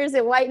doctors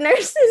and white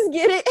nurses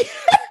get it,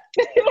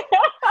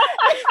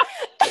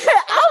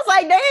 I was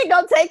like, they ain't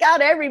gonna take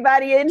out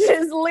everybody and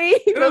just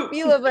leave a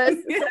few of us.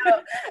 So.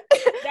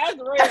 That's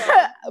real.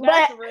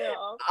 That's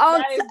real.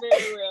 That is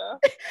very real.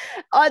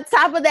 On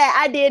top of that,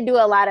 I did do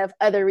a lot of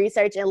other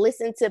research and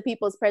listen to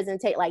people's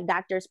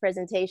doctors'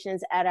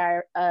 presentations at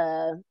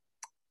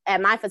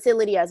at my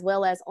facility as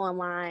well as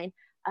online.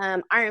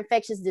 Our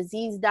infectious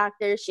disease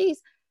doctor,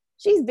 she's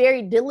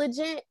very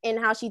diligent in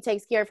how she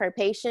takes care of her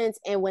patients.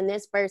 And when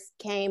this first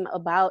came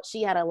about,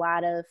 she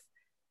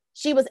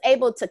was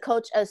able to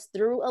coach us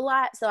through a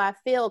lot. So I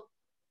feel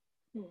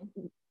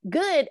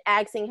good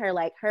asking her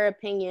like her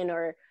opinion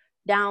or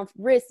down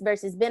risk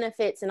versus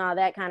benefits and all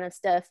that kind of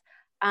stuff.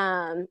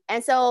 And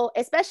so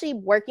especially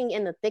working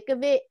in the thick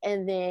of it,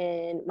 and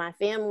then my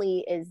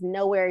family is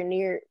nowhere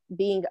near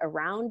being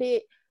around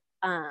it.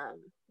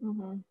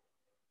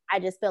 I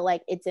just feel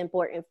like it's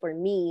important for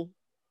me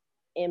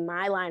in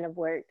my line of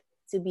work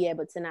to be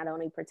able to not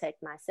only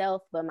protect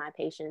myself, but my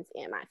patients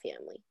and my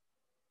family.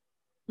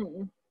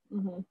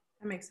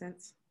 That makes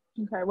sense.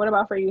 Okay. What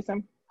about for you,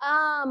 Sam? So,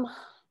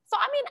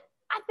 I mean,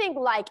 I think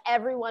like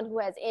everyone who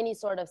has any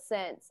sort of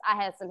sense, I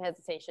had some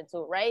hesitation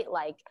too, right?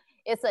 Like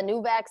it's a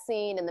new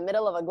vaccine in the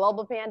middle of a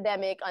global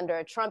pandemic under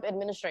a Trump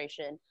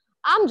administration.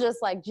 I'm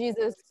just like,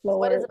 Jesus, Lord,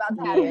 what is about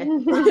to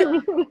happen? But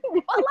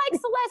like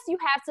Celeste, you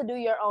have to do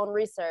your own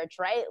research,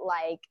 right?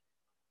 Like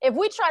if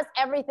we trust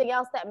everything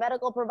else that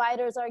medical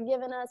providers are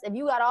giving us, if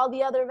you got all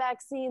the other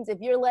vaccines, if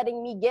you're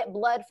letting me get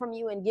blood from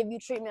you and give you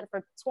treatment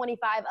for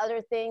 25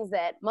 other things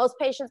that most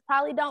patients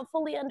probably don't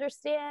fully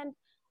understand,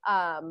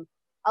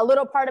 a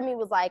little part of me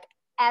was like,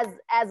 as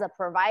a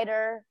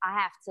provider, I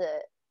have to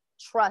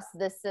trust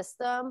this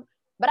system.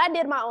 But I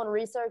did my own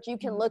research. You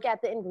can look at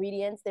the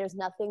ingredients. There's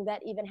nothing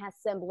that even has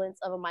semblance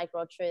of a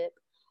microchip.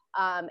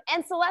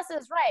 And Celeste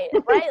is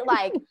right?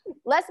 Like,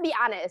 let's be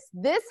honest.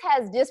 This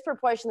has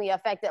disproportionately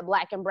affected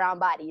Black and brown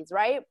bodies,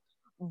 right?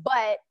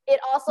 But it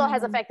also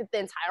has affected the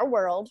entire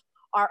world,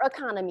 our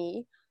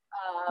economy,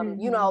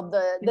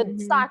 the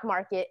stock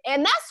market.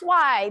 And that's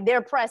why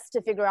they're pressed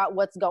to figure out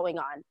what's going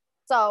on.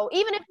 So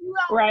even if you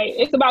don't, right,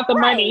 it's about the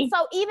money.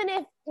 So even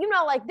if,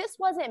 like this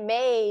wasn't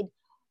made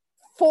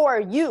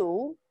for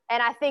you,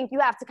 and I think you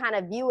have to kind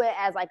of view it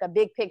as like a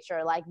big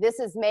picture, like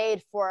this is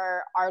made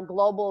for our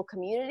global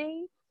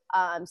community.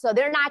 So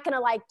they're not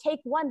gonna like take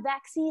one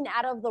vaccine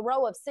out of the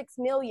row of 6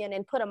 million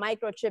and put a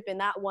microchip in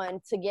that one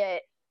to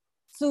get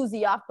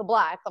Susie off the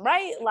block,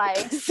 right?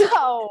 Like,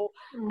 so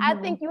I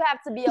think you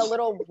have to be a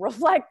little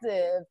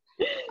reflective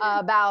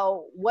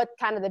about what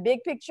kind of the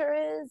big picture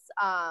is.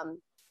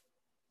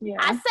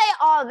 I say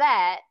all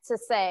that to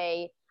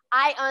say,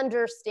 I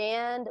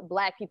understand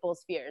Black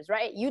people's fears,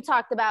 right? You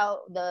talked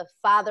about the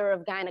father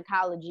of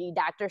gynecology,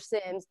 Dr.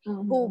 Sims,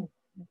 who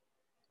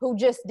who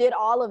just did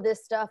all of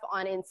this stuff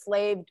on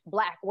enslaved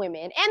Black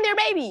women and their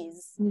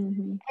babies.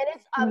 And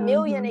it's a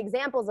million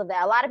examples of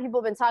that. A lot of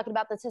people have been talking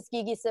about the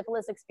Tuskegee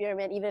syphilis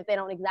experiment, even if they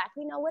don't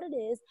exactly know what it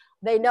is.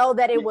 They know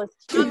that it was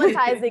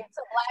traumatizing to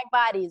Black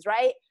bodies,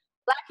 right?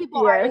 Black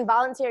people are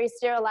involuntarily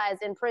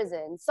sterilized in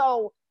prison.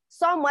 So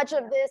much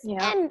of this,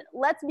 and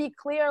let's be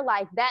clear,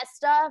 like that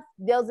stuff,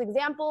 those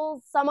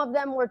examples, some of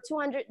them were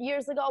 200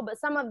 years ago, but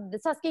some of the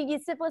Tuskegee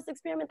syphilis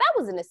experiment, that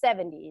was in the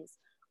 70s.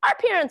 Our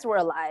parents were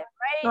alive,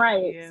 right?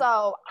 Right. Yeah.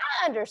 So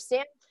I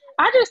understand.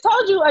 I just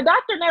told you a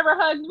doctor never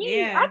hugged me.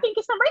 Yeah. I think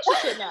it's some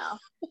racist shit now.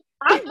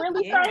 I'm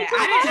really starting to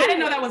I didn't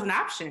know that was an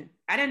option.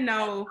 I didn't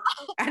know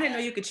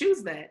you could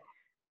choose that.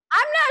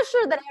 I'm not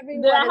sure that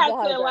everyone I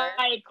have to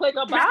like click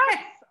a box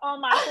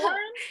on my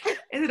form.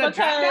 Is it a drop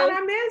down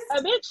I missed?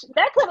 A bitch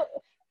that could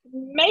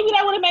maybe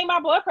that would have made my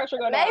blood pressure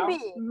go down.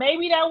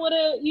 Maybe that would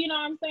have, you know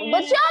what I'm saying?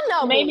 But y'all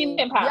know maybe me.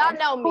 Y'all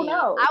know me.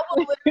 I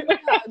would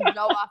literally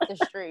go off the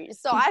street.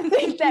 So I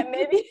think that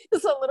maybe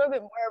it's a little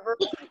bit more of a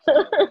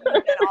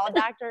than all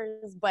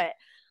doctors. But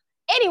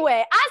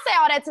anyway, I say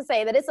all that to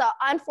say that it's an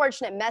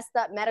unfortunate, messed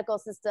up medical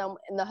system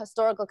in the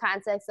historical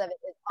context of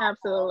it.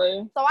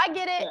 Absolutely. So I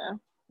get it. Yeah.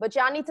 But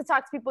y'all need to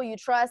talk to people you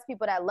trust,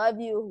 people that love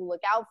you, who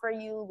look out for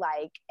you,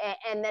 like,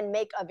 and then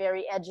make a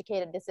very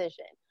educated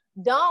decision.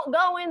 Don't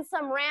go in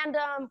some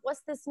random,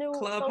 what's this new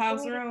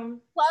Clubhouse room?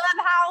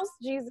 Clubhouse,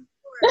 Jesus.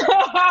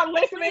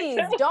 Please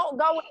don't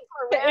go into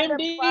a random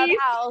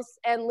Clubhouse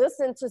and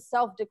listen to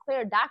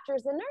self-declared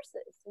doctors and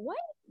nurses. What?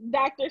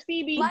 Dr.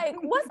 CB. Like,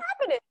 what's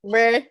happening?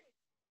 Bruh.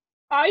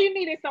 All you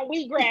need is some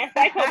wheatgrass.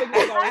 That COVID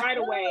will go right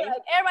away.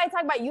 Like, everybody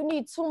talking about you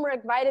need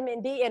turmeric,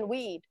 vitamin D, and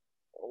weed.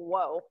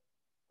 Whoa.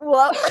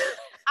 Well,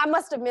 I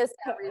must have missed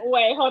everything.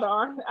 Wait, hold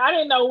on. I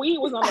didn't know weed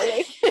was on the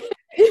list.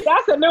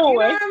 That's a new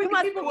one. How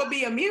many people will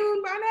be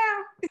immune by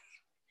now?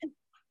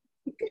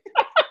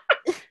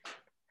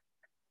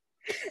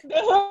 The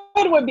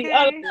hood would be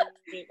okay.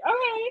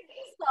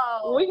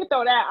 So we can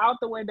throw that out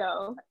the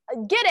window.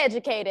 Get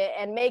educated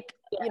and make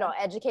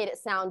educated,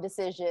 sound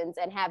decisions,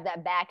 and have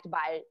that backed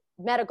by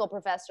medical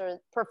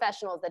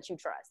professionals that you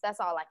trust.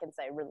 That's all I can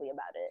say really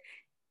about it.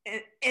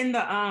 In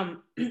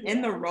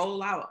the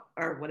rollout,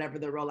 or whatever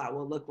the rollout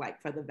will look like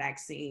for the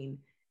vaccine,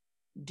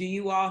 do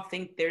you all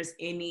think there's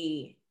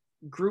any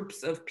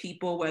groups of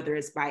people, whether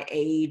it's by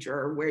age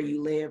or where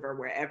you live or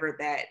wherever,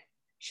 that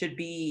should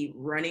be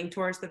running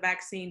towards the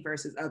vaccine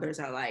versus others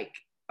are like,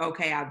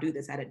 okay, I'll do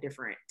this at a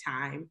different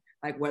time?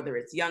 Like whether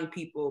it's young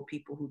people,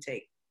 people who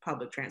take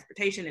public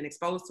transportation and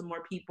expose to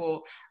more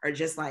people, or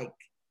just like,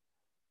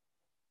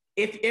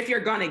 if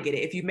you're gonna get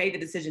it, if you made the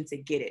decision to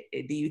get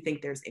it, do you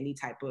think there's any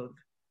type of,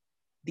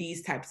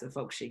 these types of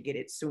folks should get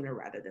it sooner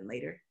rather than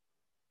later?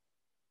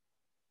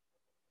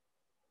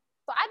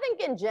 So I think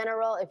in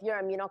general, if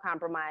you're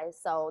immunocompromised,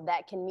 so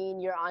that can mean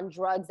you're on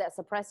drugs that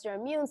suppress your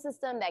immune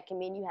system, that can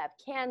mean you have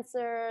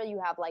cancer,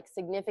 you have like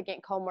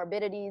significant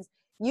comorbidities,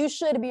 you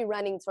should be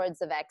running towards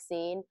the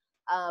vaccine.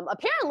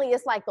 Apparently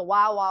it's like the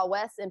Wild Wild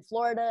West in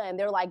Florida, and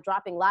they're like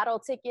dropping lotto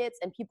tickets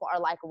and people are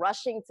like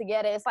rushing to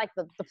get it. It's like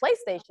the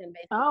PlayStation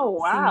basically. Oh,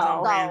 wow. Seems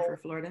on brand for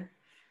Florida.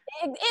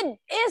 It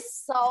is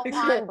so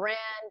on brand.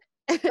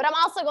 But I'm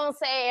also going to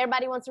say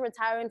everybody wants to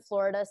retire in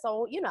Florida.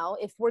 So,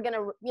 if we're going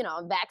to,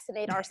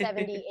 vaccinate our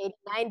 70, 80,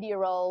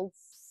 90-year-olds,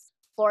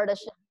 Florida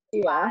should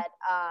be fine.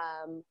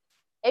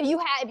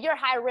 If you're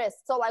high risk.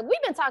 So like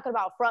we've been talking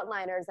about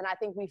frontliners, and I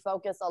think we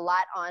focus a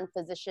lot on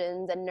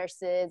physicians and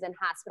nurses and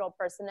hospital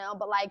personnel.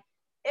 But like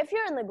if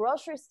you're in the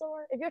grocery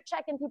store, if you're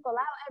checking people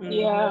out every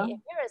day, if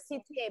you're a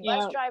CTA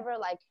bus driver,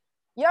 like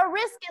your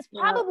risk is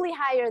probably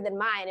higher than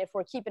mine if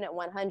we're keeping it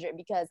 100,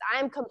 because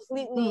I'm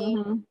completely...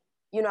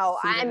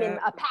 I'm in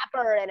a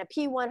PAPR and a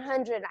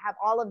P100, and I have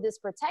all of this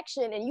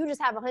protection, and you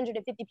just have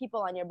 150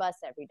 people on your bus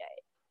every day.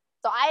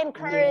 So I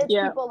encourage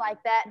people like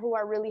that who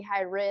are really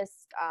high risk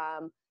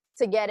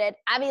to get it.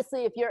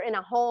 Obviously, if you're in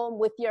a home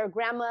with your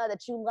grandma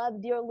that you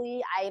love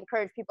dearly, I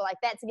encourage people like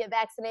that to get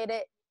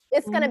vaccinated.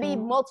 It's going to be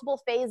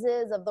multiple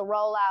phases of the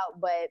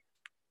rollout, but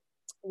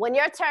when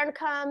your turn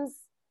comes,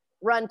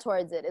 run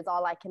towards it is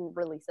all I can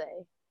really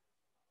say.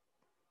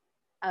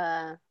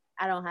 I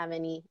don't have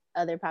any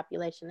other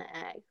population to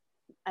add.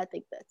 I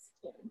think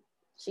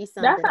she's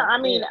something. That's how,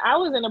 I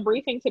was in a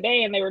briefing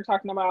today and they were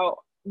talking about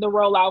the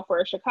rollout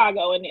for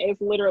Chicago, and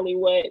it's literally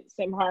what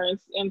Simhar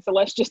and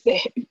Celeste just said.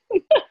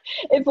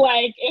 It's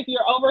like if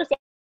you're over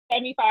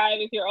 75,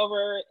 if you're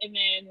over, and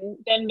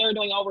then they're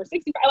doing over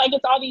 65. Like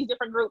it's all these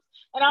different groups.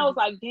 And I was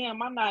like,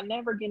 damn, I'm not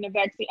never getting a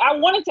vaccine. I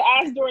wanted to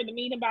ask during the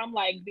meeting, but I'm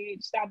like,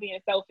 bitch, stop being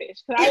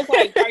selfish. Cause I was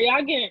like, are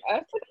y'all getting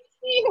us a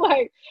vaccine?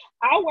 Like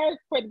I work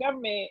for the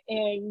government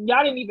and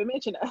y'all didn't even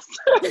mention us.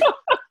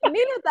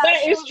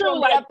 It's true.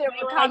 Like up there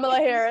with Kamala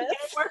Harris.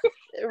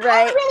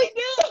 Right. I really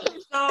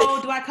did.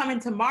 So do I come in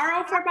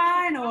tomorrow for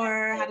mine,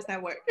 or how does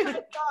that work?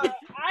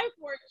 I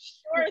for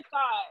sure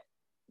thought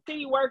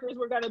city workers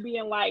were going to be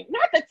in like,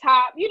 not the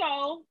top,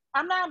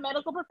 I'm not a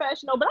medical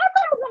professional, but I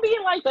thought it was going to be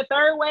in like the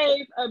third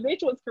wave. A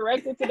bitch was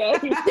corrected today.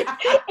 So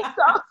I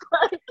was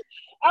like,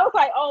 I was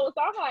like, oh,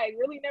 so I'm like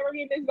really never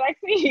getting this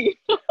vaccine.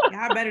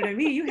 Y'all better than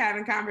me. You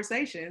having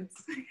conversations.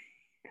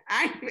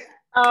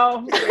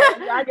 Oh,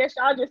 yeah, I guess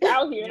y'all just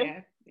out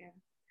here. Yeah.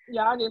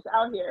 Y'all just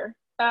out here.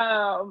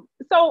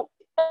 So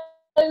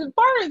as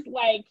far as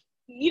like,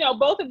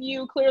 both of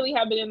you clearly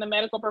have been in the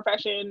medical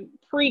profession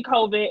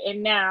pre-COVID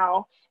and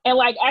now, and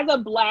like as a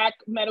Black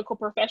medical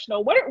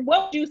professional, what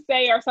would you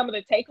say are some of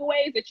the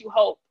takeaways that you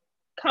hope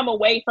come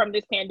away from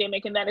this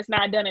pandemic, and that it's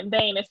not done in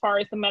vain as far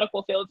as the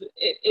medical field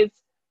is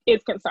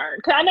concerned?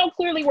 Because I know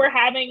clearly we're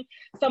having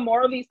some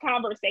more of these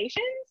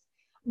conversations,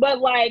 but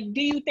like,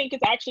 do you think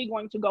it's actually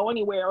going to go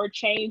anywhere or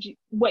change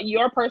what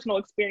your personal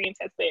experience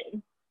has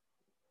been?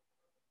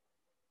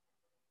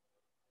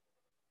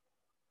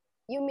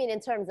 You mean in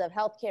terms of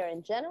healthcare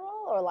in general,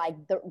 or like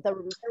the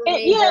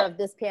remainder of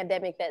this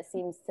pandemic that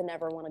seems to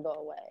never want to go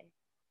away?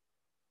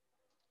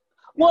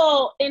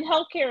 Well, in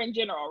healthcare in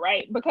general,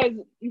 right? Because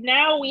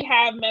now we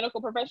have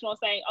medical professionals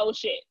saying, oh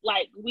shit,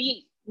 like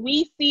we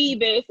see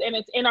this and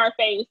it's in our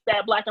face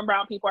that Black and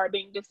brown people are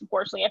being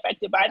disproportionately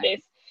affected by this,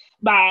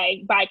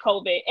 by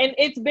COVID. And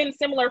it's been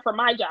similar for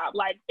my job.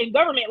 Like in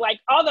government, like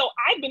although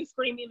I've been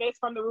screaming this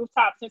from the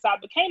rooftop since I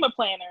became a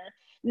planner,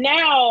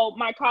 now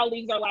my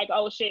colleagues are like,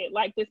 oh shit,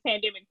 like this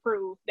pandemic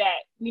proved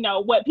that,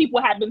 what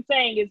people have been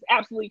saying is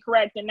absolutely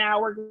correct. And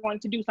now we're going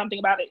to do something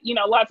about it.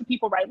 Lots of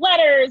people write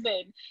letters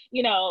and,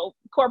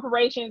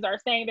 corporations are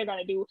saying they're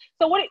going to do.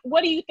 So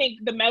what do you think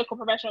the medical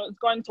professional is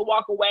going to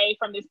walk away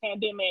from this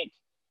pandemic,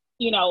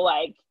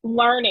 like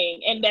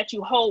learning, and that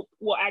you hope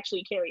will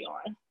actually carry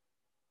on?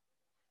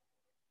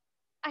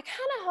 I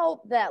kind of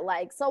hope that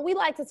so we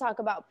like to talk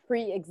about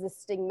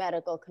pre-existing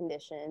medical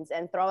conditions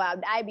and throw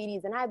out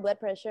diabetes and high blood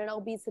pressure and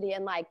obesity.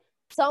 And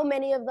so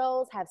many of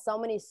those have so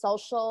many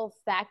social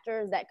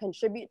factors that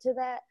contribute to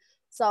that.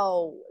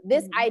 So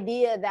this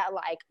idea that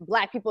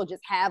Black people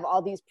just have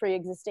all these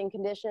pre-existing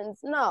conditions,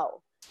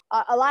 no.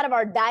 A lot of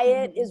our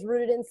diet is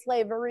rooted in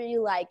slavery.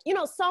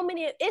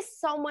 It's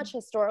so much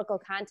historical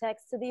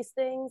context to these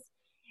things.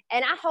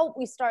 And I hope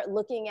we start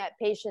looking at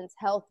patients'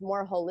 health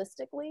more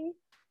holistically.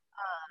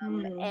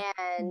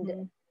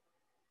 And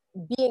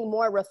being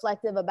more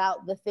reflective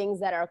about the things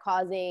that are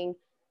causing,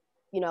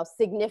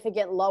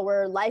 significant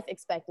lower life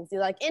expectancy.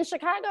 Like in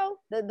Chicago,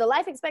 the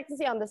life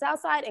expectancy on the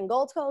South Side and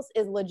Gold Coast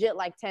is legit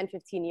 10,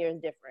 15 years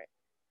different.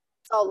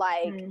 So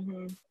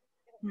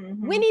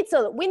we need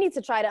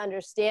to try to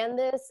understand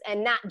this,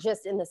 and not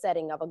just in the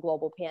setting of a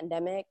global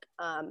pandemic.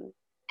 And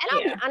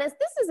I'll be honest,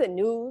 this isn't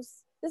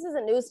news. This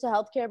isn't news to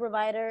healthcare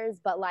providers,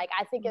 but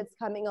I think it's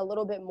coming a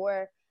little bit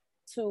more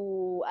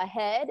to a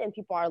head, and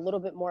people are a little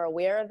bit more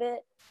aware of it.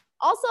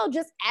 Also,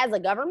 just as a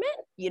government,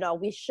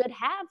 we should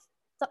have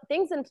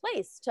things in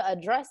place to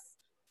address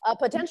a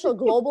potential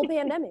global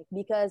pandemic,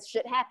 because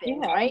shit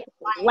happens, right?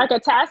 Like a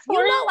task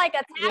force? Like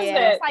a task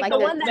force, like the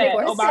one that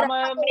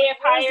Obama may have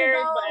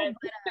hired.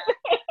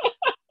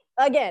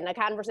 But again, a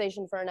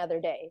conversation for another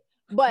day.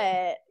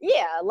 But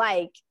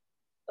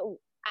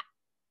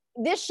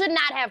this should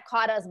not have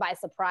caught us by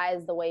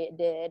surprise the way it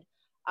did.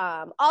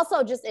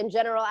 Also, just in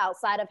general,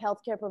 outside of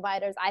healthcare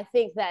providers, I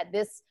think that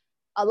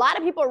a lot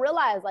of people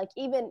realize,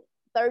 even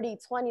 30,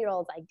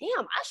 20-year-olds,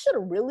 damn, I should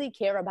really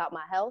care about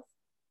my health,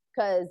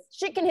 because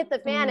shit can hit the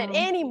fan at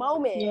any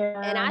moment.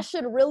 And I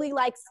should really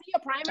see a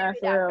primary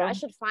doctor. I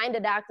should find a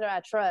doctor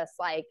I trust.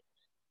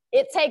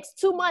 It takes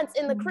 2 months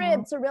in the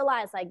crib to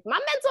realize my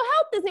mental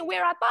health isn't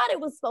where I thought it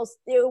was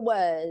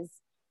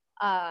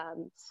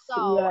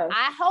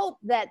I hope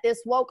that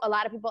this woke a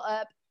lot of people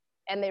up,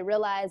 and they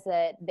realize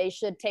that they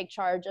should take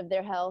charge of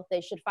their health.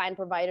 They should find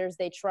providers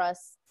they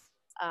trust.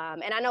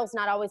 And I know it's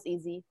not always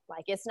easy.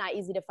 It's not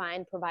easy to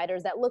find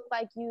providers that look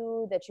like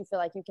you, that you feel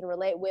like you can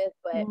relate with.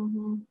 But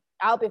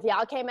I hope if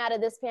y'all came out of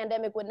this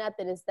pandemic with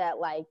nothing, it's that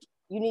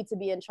you need to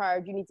be in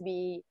charge. You need to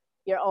be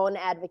your own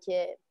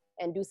advocate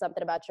and do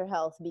something about your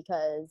health,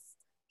 because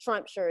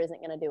Trump sure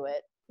isn't going to do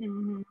it.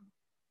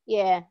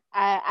 Yeah,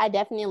 I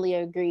definitely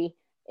agree.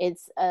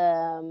 It's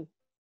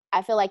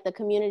I feel like the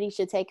community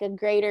should take a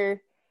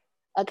greater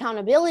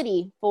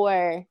accountability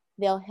for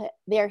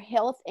their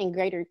health and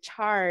greater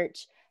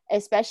charge,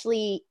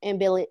 especially in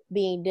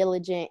being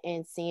diligent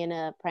and seeing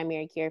a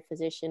primary care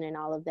physician and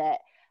all of that.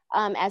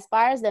 As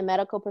far as the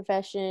medical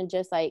profession,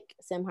 just like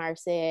Simhar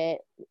said,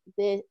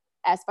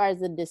 as far as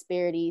the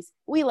disparities,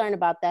 we learn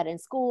about that in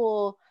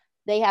school.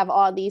 They have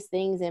all these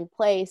things in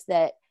place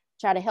that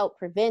try to help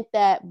prevent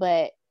that,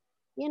 but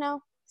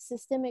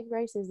systemic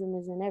racism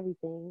is in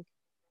everything.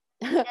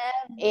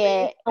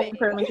 Racism,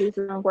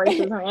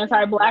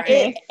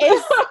 anti-Blackness.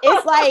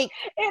 It's like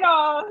it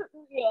all,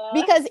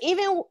 because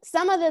even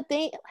some of the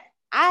things,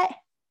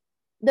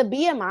 the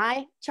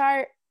BMI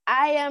chart,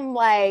 I am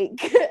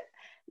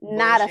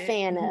not a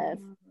fan of.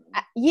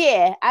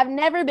 I've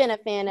never been a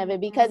fan of it,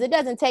 because it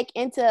doesn't take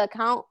into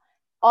account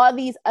all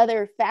these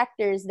other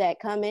factors that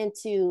come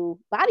into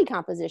body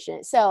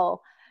composition.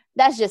 So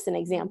that's just an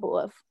example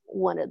of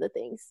one of the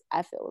things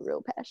I feel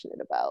real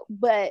passionate about.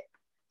 But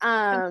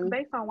it's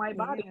based on white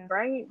bodies,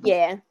 right?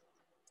 Yeah.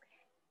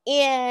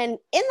 And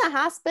in the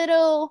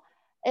hospital,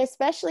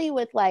 especially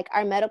with like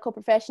our medical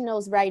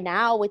professionals right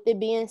now, with it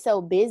being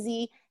so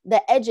busy,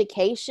 the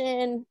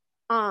education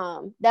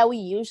that we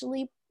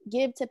usually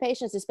give to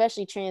patients,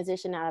 especially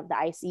transition out of the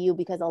ICU,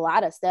 because a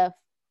lot of stuff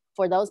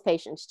for those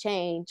patients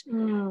change,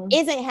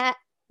 isn't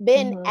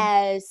been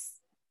as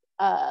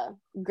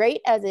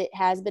great as it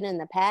has been in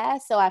the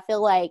past. So I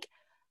feel like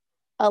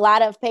a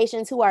lot of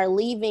patients who are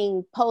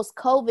leaving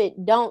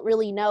post-COVID don't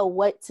really know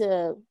what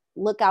to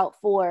look out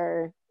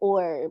for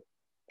or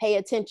pay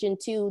attention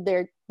to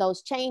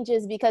those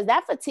changes, because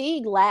that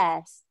fatigue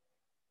lasts.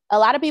 A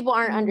lot of people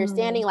aren't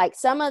understanding, like,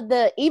 some of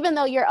the, even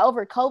though you're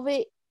over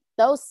COVID,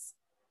 those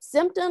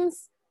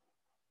symptoms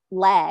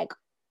lag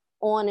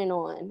on and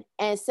on.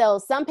 And so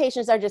some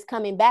patients are just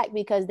coming back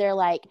because they're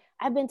like,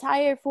 I've been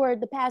tired for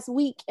the past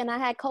week and I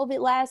had COVID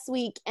last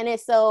week. And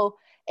it's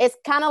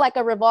kind of like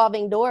a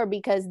revolving door,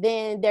 because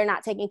then they're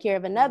not taking care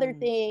of another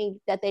thing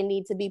that they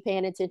need to be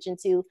paying attention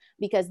to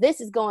because this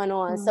is going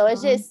on. So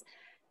it's just,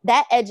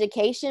 that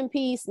education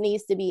piece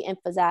needs to be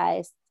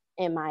emphasized,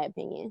 in my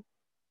opinion.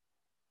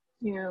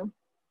 Yeah.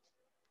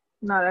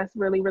 No, that's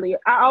really, really,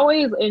 I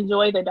always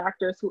enjoy the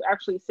doctors who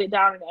actually sit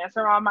down and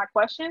answer all my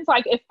questions.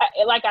 Like, if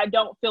I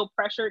don't feel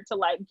pressured to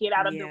like get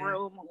out of the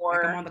room, or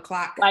like I'm on the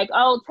clock. Like,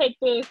 oh, take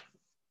this.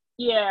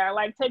 Yeah,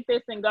 like take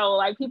this and go.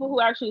 Like, people who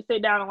actually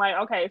sit down and like,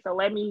 okay, so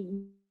let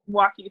me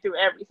walk you through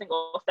every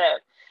single step.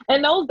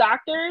 And those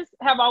doctors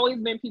have always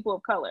been people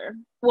of color.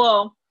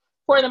 Well,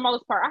 for the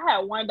most part. I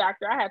had one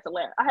doctor I had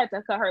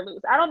to cut her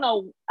loose. I don't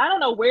know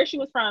where she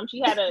was from. She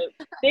had a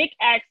thick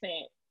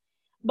accent.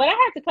 But I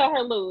had to cut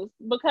her loose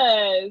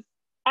because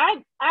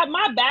I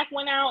my back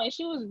went out, and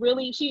she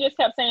just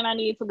kept saying I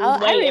needed to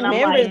lose weight. I remember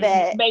and I'm like,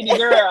 that. Baby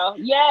girl,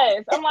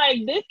 yes. I'm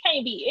like, this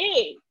can't be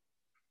it.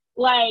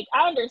 Like,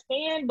 I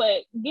understand,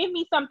 but give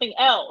me something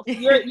else.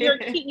 You're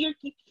continue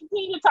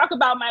to talk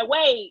about my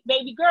weight,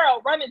 baby girl.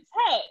 Run a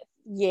test.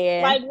 Yeah.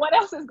 Like, what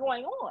else is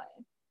going on?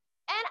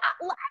 And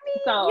I mean,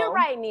 you're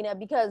right, Nina,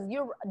 because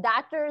you're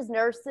doctors,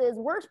 nurses,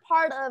 we're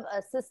part of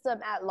a system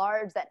at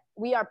large, that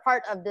we are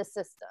part of this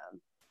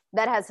system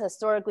that has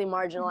historically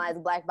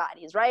marginalized Black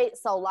bodies, right?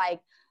 So like,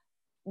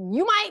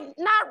 you might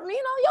not,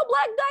 your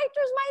Black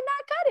doctors might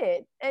not cut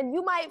it. And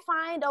you might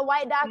find a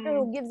white doctor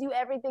who gives you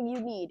everything you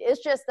need.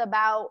 It's just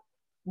about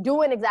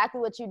doing exactly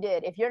what you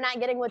did. If you're not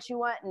getting what you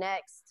want,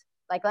 next.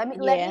 Like, let me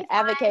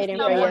advocating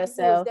for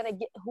yourself.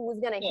 Who's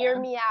gonna hear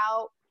me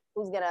out,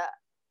 who's gonna,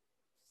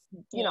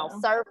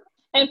 serve.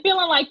 And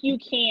feeling like you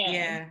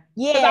can.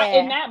 Yeah.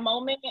 In that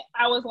moment,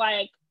 I was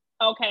like,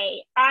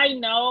 okay, I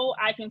know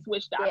I can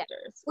switch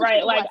doctors,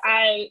 right? Like,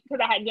 because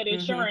I had good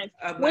insurance,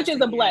 which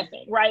is a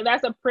blessing, right?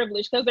 That's a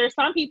privilege, because there's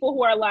some people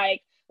who are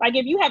like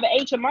if you have an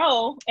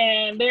HMO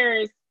and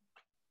there's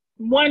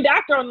one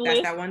doctor on the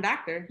list, that one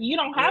doctor, you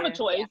don't have a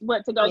choice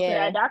but to go to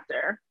that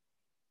doctor.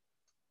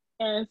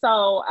 And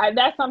so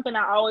that's something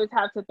I always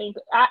have to think.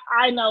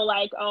 I know,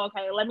 like, oh,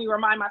 okay, let me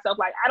remind myself,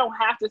 like, I don't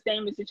have to stay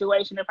in the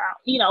situation if I'm,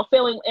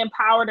 feeling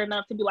empowered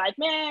enough to be like,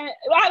 man,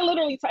 I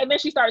literally, and then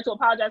she started to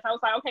apologize. I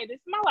was like, okay, this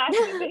is my last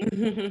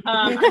visit.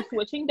 I'm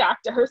switching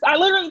doctors. I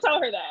literally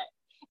told her that.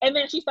 And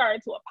then she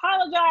started to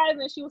apologize,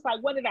 and she was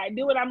like, what did I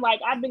do? And I'm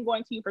like, I've been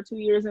going to you for 2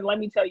 years, and let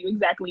me tell you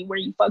exactly where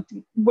you fucked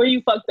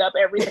up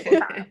every single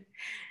time.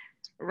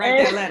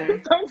 Write that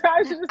letter.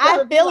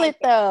 I feel it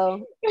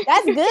though.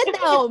 That's good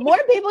though. More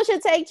people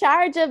should take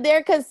charge of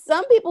because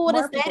some people would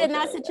have stayed in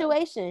that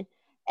situation,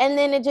 and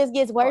then it just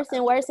gets worse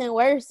and worse and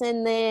worse,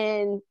 and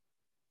then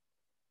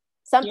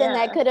something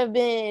that could have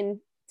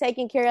been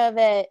taken care of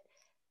at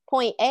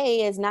point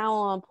A is now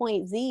on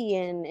point Z,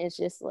 and it's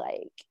just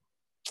like,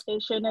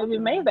 it shouldn't have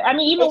been made. I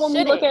mean, even when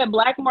we look at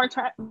Black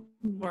infant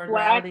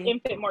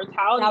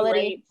mortality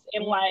rates,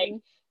 and like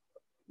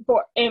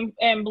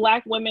and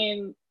Black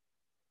women.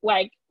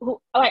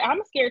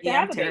 I'm scared to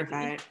have a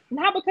baby.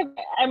 Not because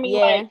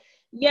like,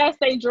 yes,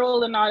 they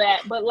drool and all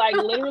that, but like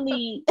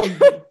literally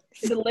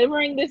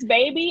delivering this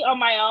baby on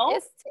my own,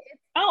 it's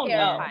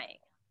terrifying.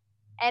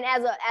 And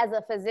as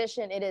a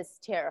physician, it is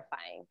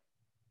terrifying.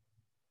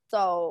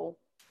 So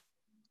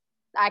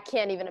I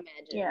can't even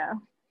imagine. Yeah.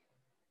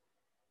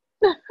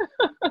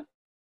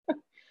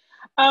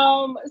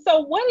 So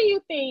what do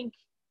you think?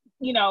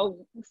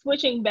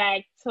 Switching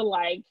back to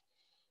like,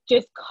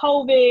 just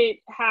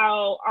COVID,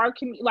 how our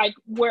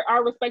where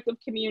our respective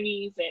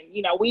communities, and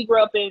we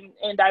grew up in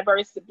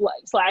diverse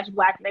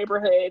Black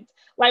neighborhoods.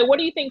 Like, what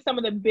do you think some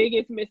of the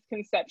biggest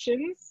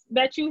misconceptions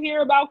that you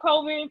hear about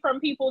COVID from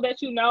people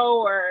that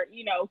or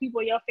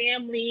people in your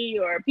family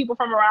or people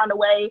from around the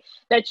way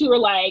that you were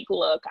like,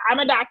 look, I'm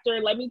a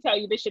doctor, let me tell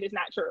you, this shit is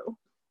not true?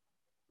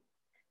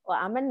 Well,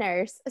 I'm a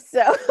nurse,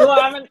 so.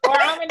 I'm a nurse.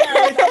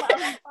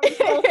 I'm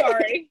so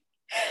sorry.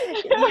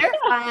 You're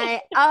fine.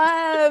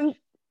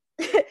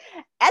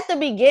 At the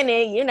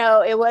beginning,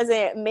 it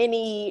wasn't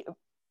many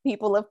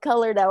people of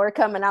color that were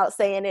coming out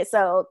saying it.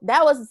 So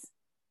that was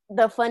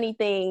the funny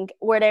thing,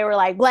 where they were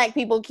like, Black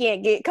people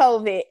can't get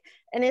COVID.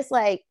 And it's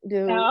like,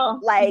 dude, yeah,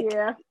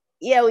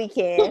 we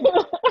can.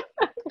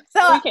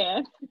 So we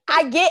can.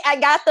 I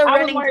got the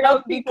running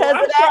joke because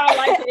of that. I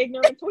like the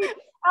ignorant tweet.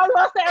 I was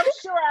about to say, I'm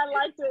sure I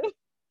liked it.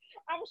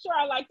 I'm sure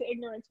I like the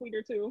ignorant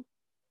tweeter too.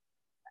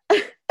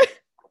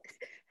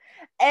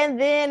 And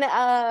then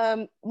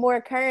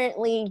more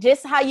currently,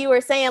 just how you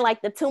were saying,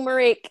 like the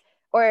turmeric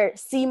or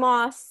sea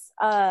moss,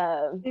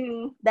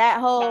 that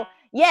whole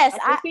yes,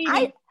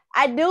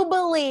 I do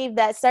believe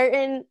that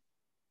certain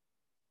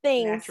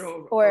things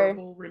natural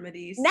or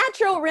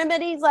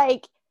remedies,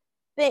 like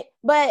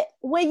but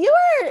when you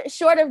are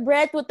short of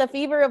breath with a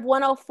fever of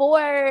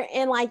 104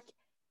 and like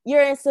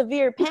you're in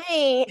severe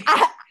pain,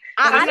 I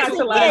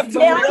honestly can't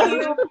tell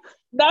you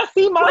that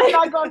sea moss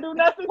not gonna do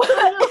nothing to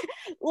you.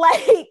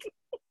 Like,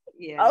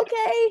 yeah,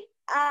 okay.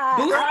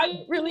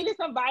 Really need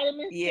some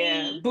vitamin C.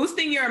 Yeah,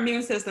 boosting your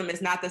immune system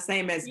is not the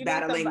same as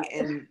battling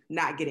and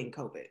not getting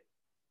COVID.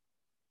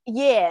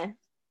 Yeah.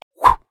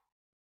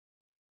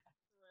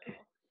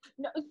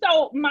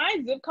 So my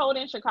zip code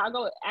in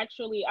Chicago,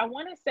 actually, I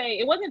want to say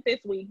it wasn't this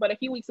week, but a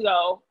few weeks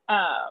ago,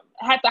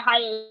 had the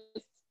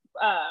highest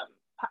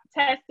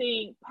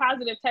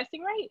positive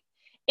testing rate.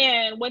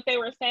 And what they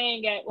were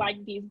saying at like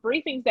these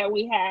briefings that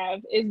we have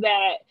is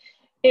that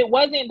it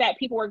wasn't that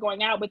people were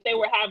going out, but they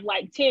would have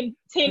like 10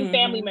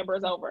 family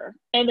members over,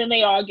 and then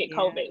they all get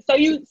COVID. So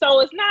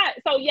it's not,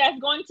 so yes,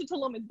 going to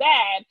Tulum is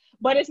bad,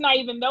 but it's not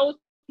even those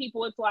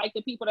people. It's like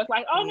the people that's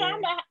like, oh no,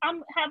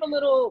 I'm have a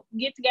little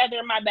get together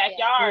in my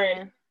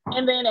backyard,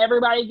 and then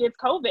everybody gets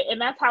COVID,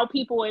 and that's how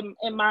people in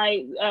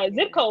my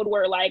zip code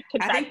were like.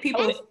 I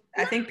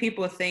think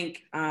people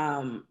think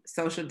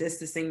social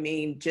distancing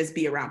mean just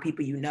be around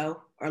people you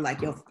know, or like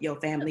your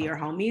family or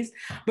homies,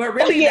 but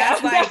really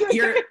that's like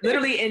you're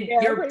literally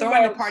you're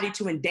throwing a party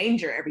to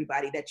endanger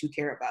everybody that you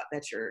care about,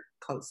 that you're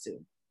close to.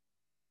 And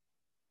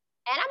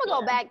I'm gonna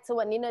go back to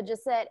what Nina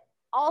just said.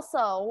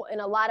 Also, in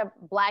a lot of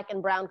Black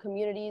and brown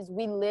communities,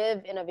 we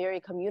live in a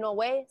very communal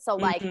way. So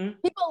like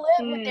people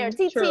live with their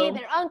TT,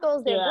 their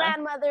uncles, their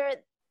grandmother.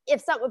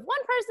 If one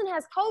person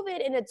has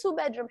COVID in a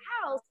 2-bedroom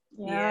house,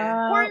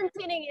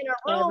 quarantining in a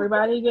room,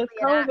 everybody gets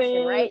COVID,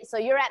 option, right? So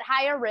you're at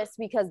higher risk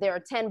because there are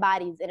 10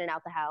 bodies in and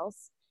out the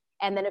house.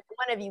 And then if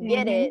one of you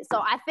get it, so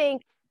I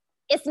think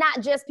it's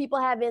not just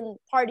people having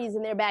parties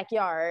in their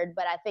backyard,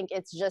 but I think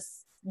it's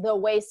just the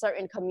way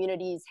certain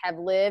communities have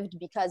lived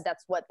because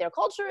that's what their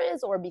culture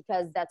is, or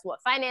because that's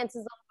what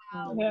finances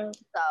are about.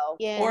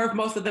 Or if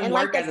most of them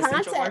work as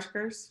essential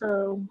workers.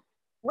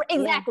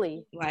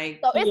 Exactly. Like,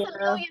 so it's a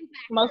million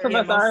factors. Most of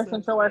us are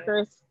essential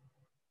workers.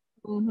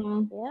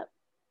 Yep.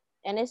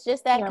 And it's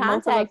just that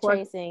contact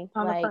tracing.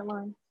 Like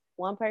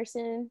one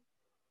person,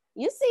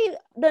 you see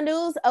the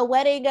news, a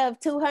wedding of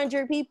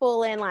 200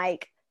 people, and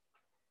like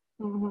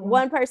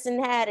one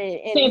person had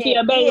it, and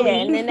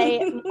then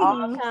they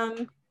all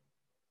come.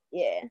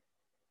 Yeah.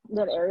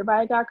 Then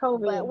everybody got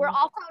COVID. But we're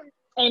also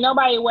ain't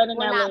nobody wedding.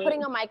 We're not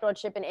putting a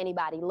microchip in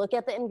anybody. Look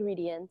at the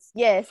ingredients.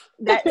 Yes,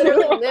 that's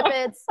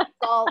lipids,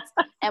 salt,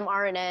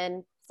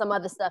 mRNA, some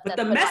other stuff. But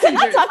the messenger,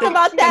 I talked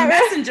about that. The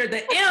messenger,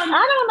 the M.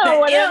 I don't know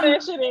what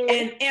that shit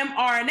is. And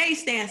mRNA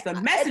stands for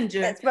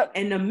messenger.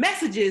 And the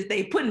messages,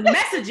 they putting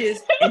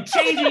messages and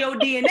changing your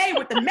DNA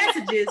with the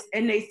messages,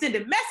 and they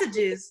sending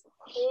messages.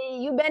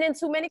 You've been in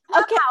too many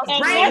clubhouses.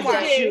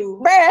 Brainwash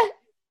you, bruh.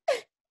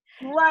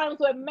 Rhymes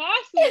with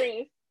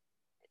mastery.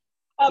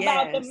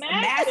 About the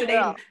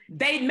master.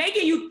 They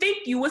making you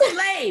think you a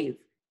slave.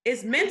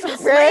 It's mental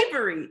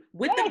slavery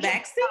with the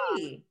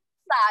vaccine.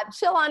 Stop,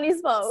 chill on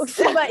these folks.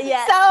 But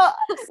yeah. So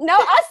no,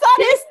 I saw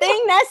this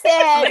thing that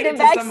said the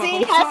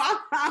vaccine has.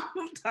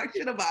 I'm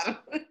talking about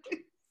it.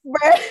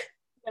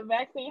 The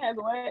vaccine has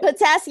what?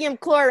 Potassium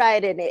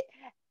chloride in it.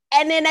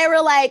 And then they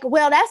were like,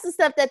 well, that's the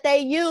stuff that they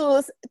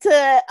use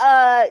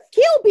to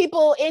kill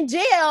people in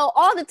jail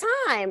all the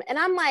time. And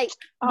I'm like,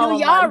 do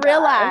y'all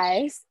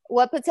realize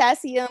what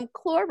potassium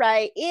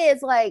chloride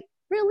is? Like,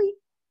 really?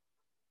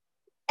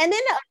 And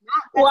then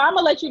well, I'm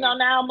gonna let you know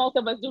now, most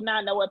of us do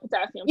not know what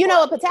potassium you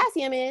know what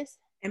potassium is.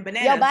 And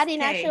bananas, your body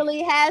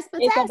naturally has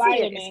potassium. It's a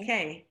vitamin. It's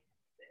K.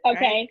 Okay.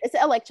 Right? It's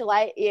an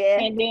electrolyte,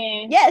 And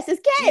then yes,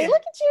 it's K.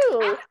 Look at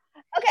you.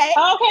 Okay.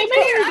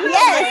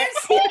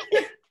 Yes.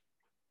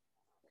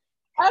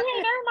 Okay,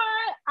 never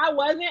mind. I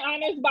wasn't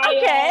honest by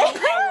shout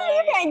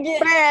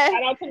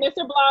out to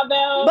Mr.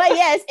 Blavel. But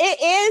yes,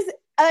 it is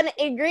an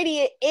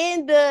ingredient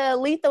in the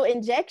lethal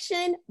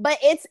injection, but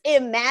it's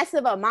in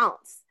massive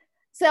amounts.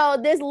 So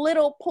this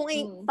little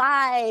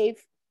 0.5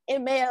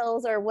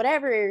 mLs or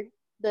whatever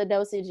the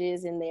dosage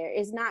is in there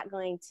is not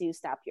going to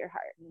stop your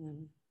heart.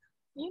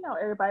 You know,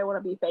 everybody want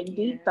to be fake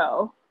deep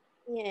though.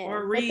 Yeah,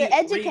 or read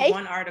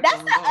one article.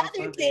 That's the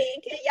other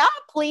thing. Can y'all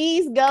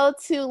please go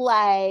to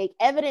like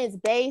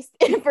evidence-based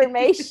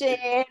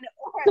information,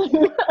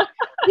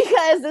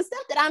 because the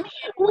stuff that I'm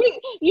hearing,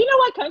 you know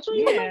what country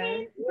you live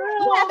in?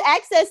 You have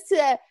access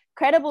to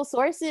credible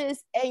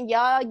sources, and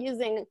y'all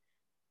using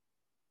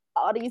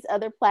all these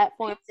other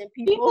platforms, and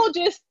people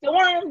just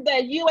stormed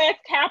the U.S.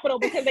 Capitol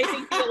because they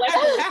think the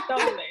election was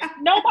stolen.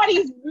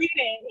 Nobody's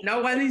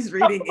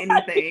reading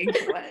anything.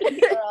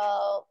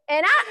 Girl.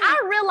 And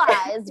I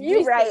realized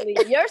recently,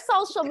 your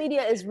social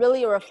media is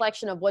really a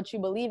reflection of what you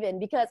believe in,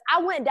 because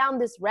I went down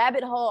this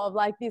rabbit hole of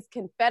like these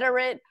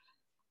Confederate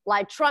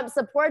like Trump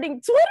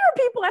supporting Twitter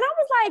people, and I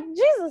was like,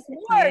 Jesus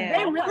Lord,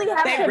 they really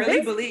have they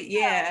really believe,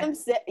 yeah. So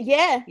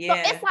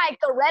it's like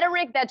the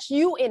rhetoric that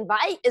you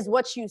invite is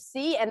what you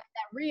see, and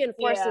that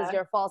reinforces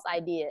your false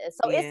ideas.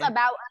 So it's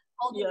about us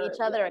holding each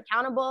other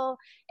accountable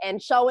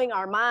and showing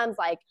our moms,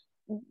 like,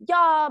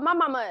 y'all, my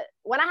mama,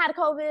 when I had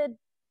COVID,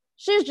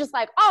 she's just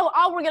like, oh,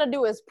 all we're gonna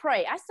do is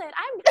pray. I said,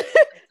 I'm gonna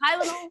take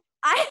Tylenol.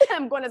 I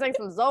am going to take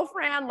some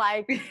Zofran.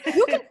 Like, you can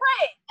pray,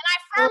 and I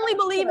firmly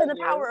believe in the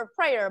power of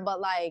prayer.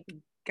 But like,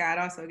 God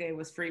also gave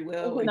us free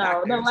will. No,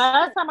 doctors. The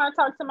last time I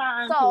talked to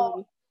my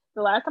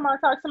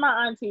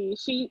auntie,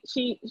 we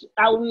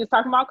was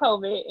talking about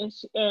COVID,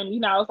 and you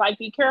know, I was like,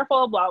 be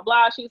careful, blah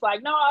blah. She's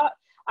like, no,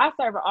 I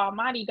serve an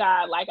Almighty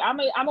God. Like, I'm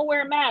gonna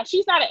wear a mask.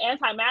 She's not an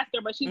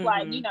anti-masker, but she's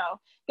like, you know,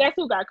 guess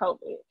who got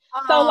COVID?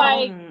 So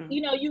like,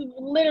 you know, you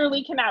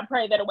literally cannot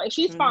pray that away.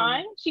 She's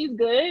fine, she's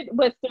good,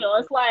 but still,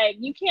 it's like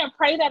you can't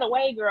pray that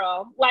away,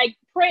 girl. Like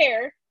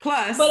prayer.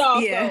 Plus, but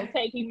also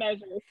taking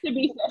measures to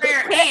be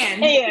prayer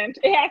and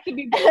it has to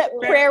be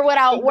prayer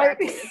without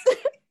works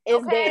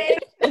is dead.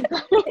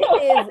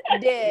 It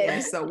is dead. Yeah,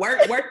 so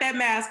work that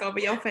mask over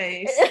your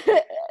face.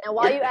 And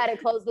while you at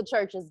it, close the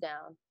churches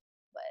down.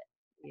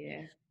 But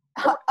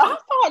I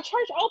saw a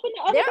church open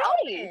the other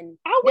day.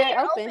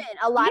 They're open.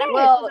 A lot of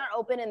churches are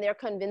open, and they're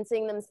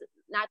convincing them.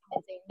 Not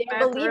convincing.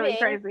 They're believing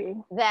really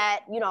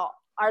that, you know,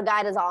 our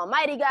God is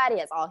Almighty God. He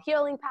has all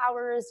healing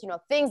powers, you know,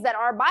 things that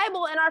our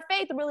Bible and our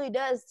faith really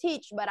does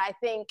teach. But I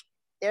think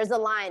there's a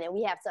line, and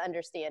we have to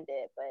understand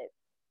it. But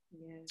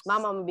my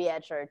mom will be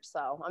at church,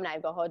 so I'm not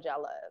even going to hold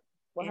y'all up.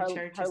 In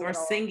churches or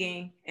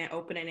singing and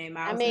opening their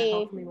mouths, I mean, and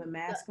hopefully with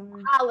masks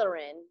on.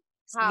 Hollering.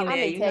 I'm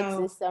in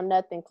Texas, so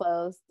nothing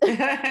closed. Oh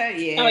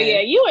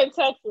yeah, you in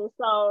Texas,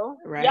 so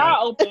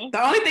y'all open.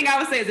 The only thing I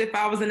would say is if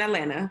I was in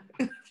Atlanta.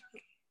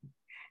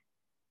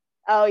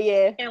 Oh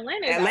yeah,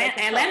 Atlanta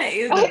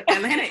is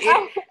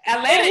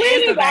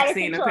the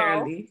vaccine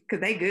apparently, because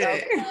they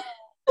good.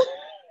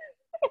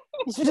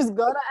 You should just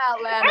go to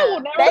Atlanta. I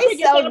will never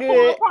forget so that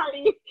pool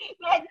party.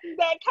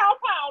 That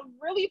compound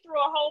really threw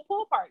a whole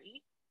pool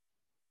party.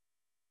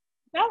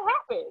 That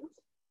happened.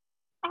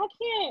 I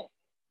can't.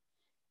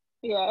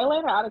 Yeah,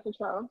 Atlanta out of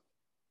control.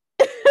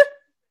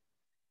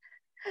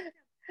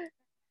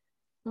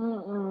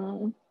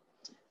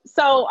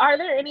 So, are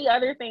there any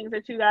other things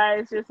that you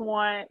guys just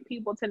want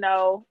people to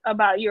know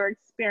about your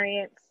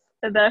experience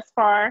thus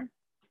far?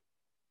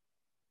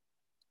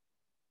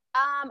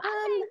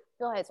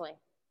 Go ahead, Swain.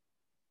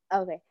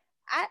 Okay.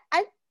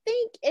 I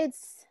think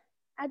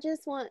I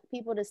just want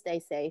people to stay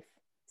safe,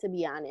 to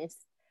be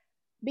honest.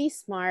 Be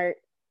smart,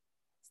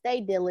 stay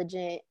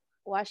diligent,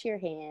 wash your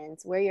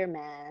hands, wear your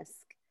mask.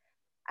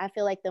 I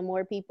feel like the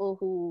more people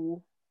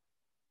who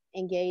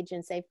engage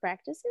in safe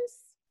practices,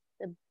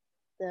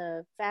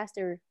 the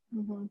faster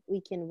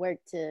we can work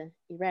to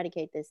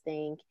eradicate this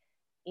thing.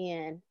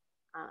 And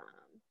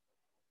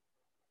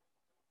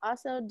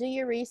also do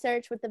your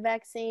research with the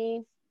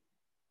vaccine.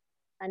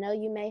 I know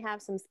you may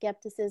have some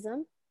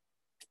skepticism,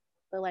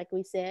 but like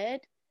we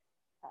said,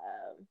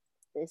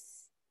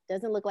 this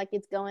doesn't look like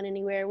it's going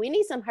anywhere. We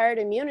need some herd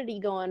immunity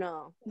going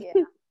on. Yeah.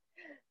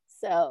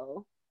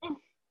 So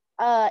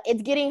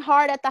it's getting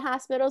hard at the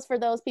hospitals for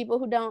those people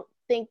who don't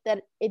think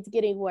that it's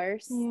getting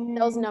worse.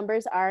 Those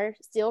numbers are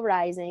still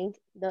rising.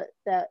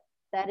 That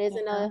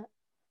isn't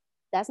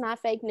that's not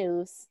fake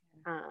news.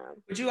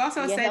 Would you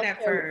also say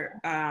that for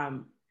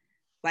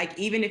like,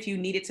 even if you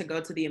needed to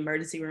go to the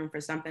emergency room for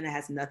something that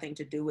has nothing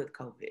to do with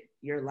COVID,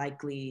 you're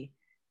likely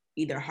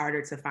either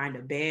harder to find a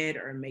bed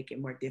or make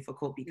it more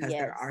difficult because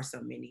there are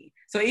so many.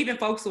 So even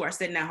folks who are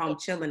sitting at home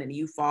chilling and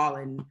you fall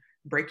and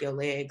break your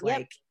leg,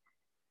 like.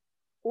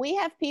 We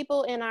have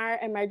people in our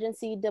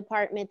emergency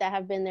department that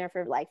have been there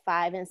for like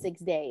 5 and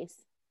 6 days.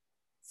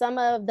 Some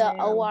of the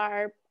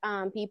OR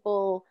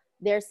people,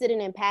 they're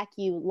sitting in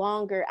PACU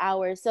longer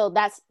hours. So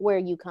that's where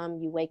you come,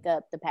 you wake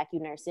up, the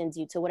PACU nurse sends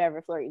you to whatever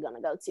floor you're going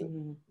to go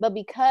to. But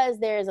because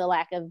there's a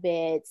lack of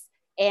beds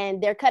and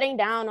they're cutting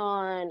down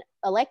on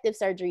elective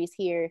surgeries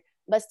here,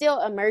 but still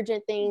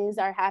emergent things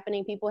are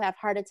happening. People have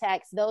heart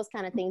attacks, those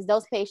kind of things.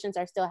 Those patients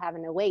are still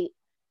having to wait.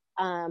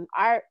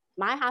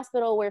 My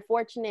hospital, we're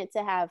fortunate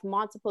to have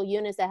multiple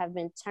units that have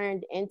been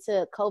turned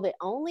into COVID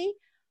only.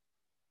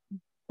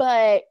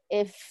 But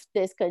if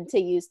this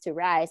continues to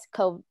rise,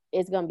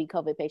 it's going to be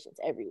COVID patients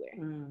everywhere.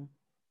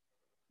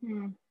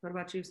 What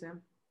about you,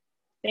 Sam?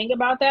 Think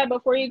about that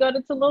before you go to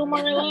Tulum or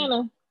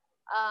Atlanta.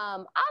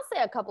 I'll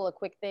say a couple of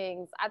quick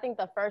things. I think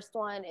the first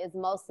one is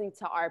mostly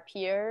to our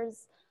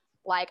peers.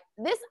 Like,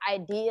 this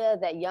idea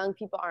that young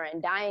people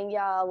aren't dying,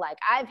 y'all. Like,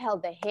 I've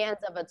held the hands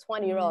of a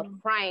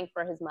 20-year-old crying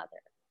for his mother.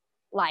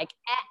 Like,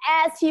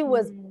 as he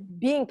was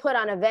being put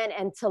on a vent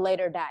and to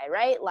later die,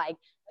 right? Like,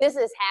 this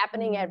is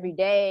happening every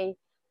day.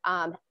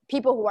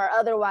 People who are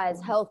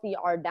otherwise healthy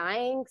are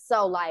dying.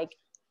 So, like,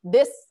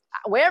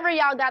 wherever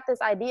y'all got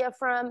this idea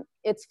from,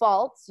 it's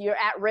false. You're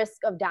at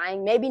risk of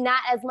dying. Maybe not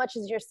as much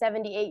as your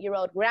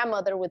 78-year-old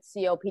grandmother with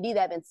COPD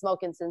that been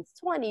smoking since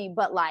 20,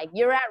 but like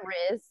you're at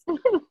risk.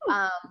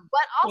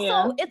 But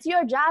also it's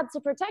your job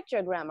to protect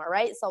your grandma,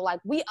 right? So like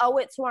we owe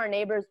it to our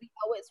neighbors, we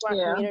owe it to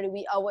our community,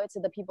 we owe it to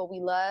the people we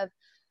love,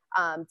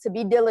 to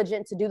be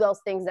diligent, to do those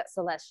things that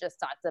Celeste just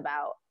talked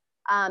about.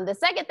 The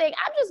second thing,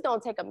 I'm just going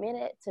to take a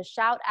minute to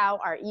shout out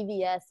our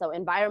EVS, so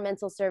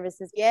environmental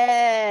services.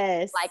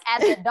 Yes. Like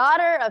as a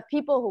daughter of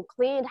people who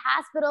cleaned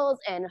hospitals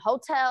and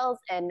hotels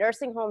and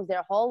nursing homes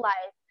their whole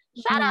life,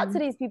 shout out to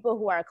these people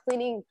who are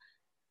cleaning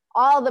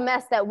all the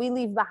mess that we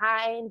leave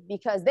behind,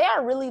 because they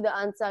are really the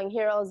unsung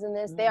heroes in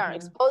this. They are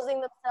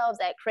exposing themselves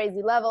at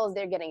crazy levels.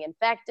 They're getting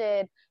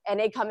infected and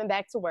they coming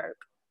back to work.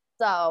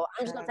 So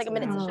I'm just going to take a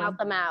minute to shout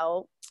them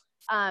out.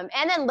 And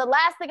then the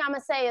last thing I'm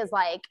going to say is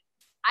like,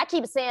 I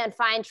keep saying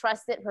find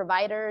trusted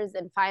providers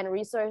and find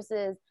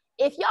resources.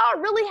 If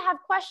y'all really have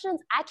questions,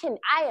 I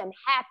am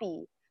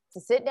happy to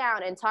sit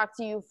down and talk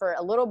to you for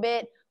a little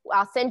bit.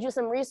 I'll send you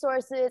some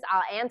resources.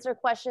 I'll answer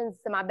questions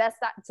to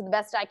the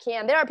best I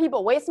can. There are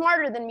people way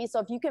smarter than me, so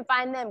if you can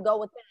find them, go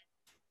with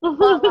them.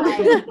 But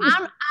like,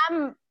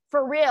 I'm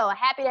for real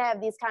happy to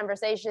have these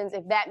conversations.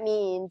 If that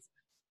means,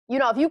 you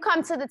know, if you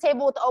come to the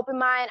table with an open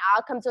mind,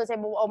 I'll come to the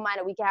table with an open mind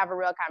and we can have a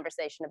real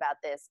conversation about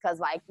this. Cause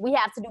like we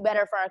have to do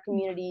better for our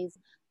communities.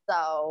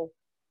 So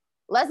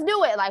let's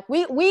do it. Like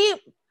we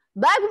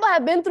Black people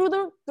have been through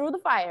the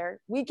fire.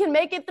 We can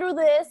make it through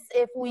this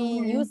if we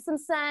use some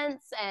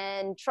sense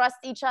and trust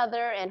each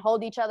other and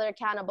hold each other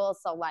accountable.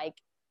 So like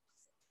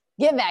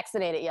get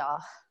vaccinated, y'all.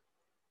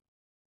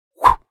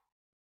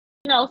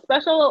 You know,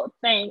 special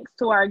thanks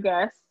to our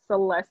guests,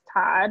 Celeste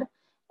Todd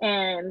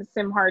and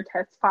Simhar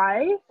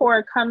Tesfaye,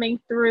 for coming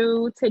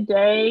through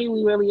today.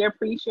 We really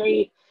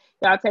appreciate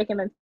y'all taking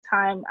the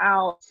time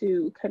out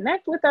to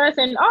connect with us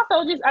and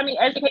also just,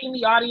 educating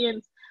the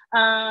audience.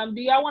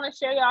 Do y'all want to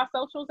share y'all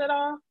socials at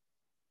all?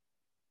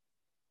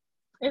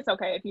 It's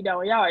okay if you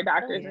don't. Y'all are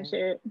doctors and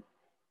shit.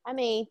 I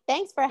mean,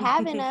 thanks for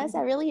having us.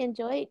 I really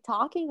enjoyed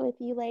talking with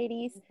you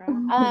ladies.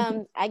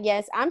 I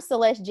guess I'm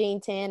Celeste Jean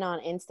 10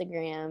 on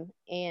Instagram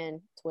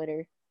and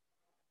Twitter.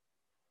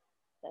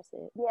 That's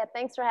it. Yeah,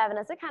 thanks for having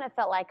us. It kind of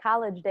felt like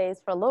college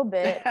days for a little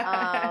bit.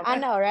 I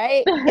know,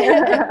 right?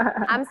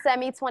 I'm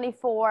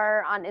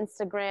Semi24 on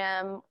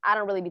Instagram. I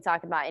don't really be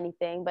talking about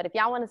anything, but if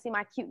y'all want to see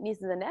my cute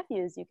nieces and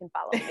nephews, you can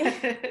follow me.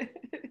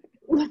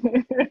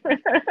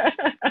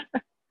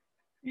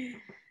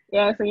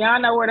 Yeah, so y'all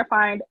know where to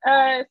find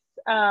us.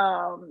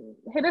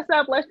 Hit us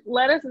up.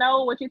 Let us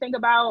know what you think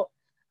about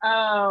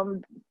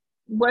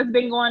what's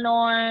been going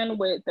on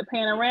with the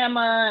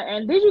panorama.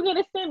 And did you get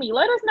a stimmy?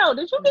 Let us know.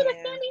 Did you get a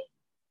stimmy?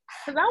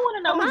 Because I want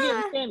to know who's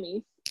getting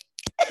stimmies.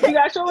 You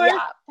got yours?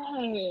 Yeah.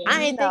 Dang, I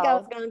didn't think I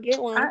was going to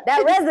get one.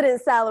 That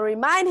resident salary,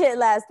 mine hit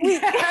last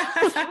week.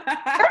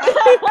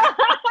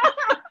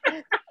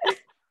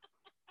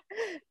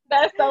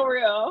 That's so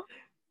real.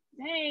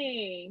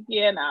 Dang.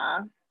 Yeah,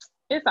 nah.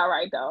 It's all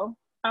right, though.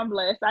 I'm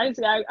blessed. I'm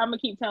going to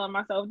keep telling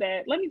myself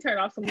that. Let me turn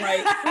off some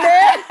lights.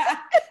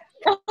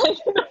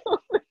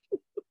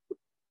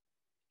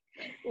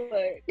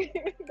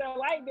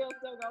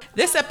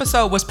 This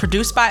episode was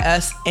produced by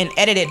us and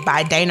edited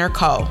by Daner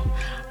Cole.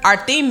 Our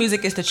theme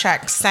music is the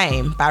track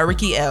Same by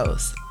Ricky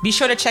Ells. Be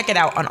sure to check it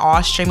out on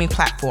all streaming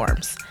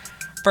platforms.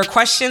 For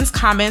questions,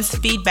 comments,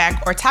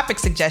 feedback, or topic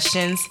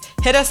suggestions,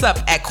 hit us up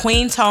at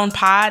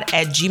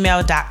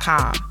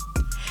queentonepod@gmail.com.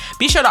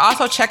 Be sure to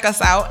also check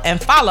us out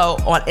and follow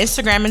on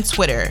Instagram and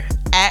Twitter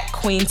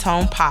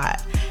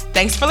 @QueenTonePod.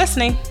 Thanks for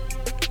listening.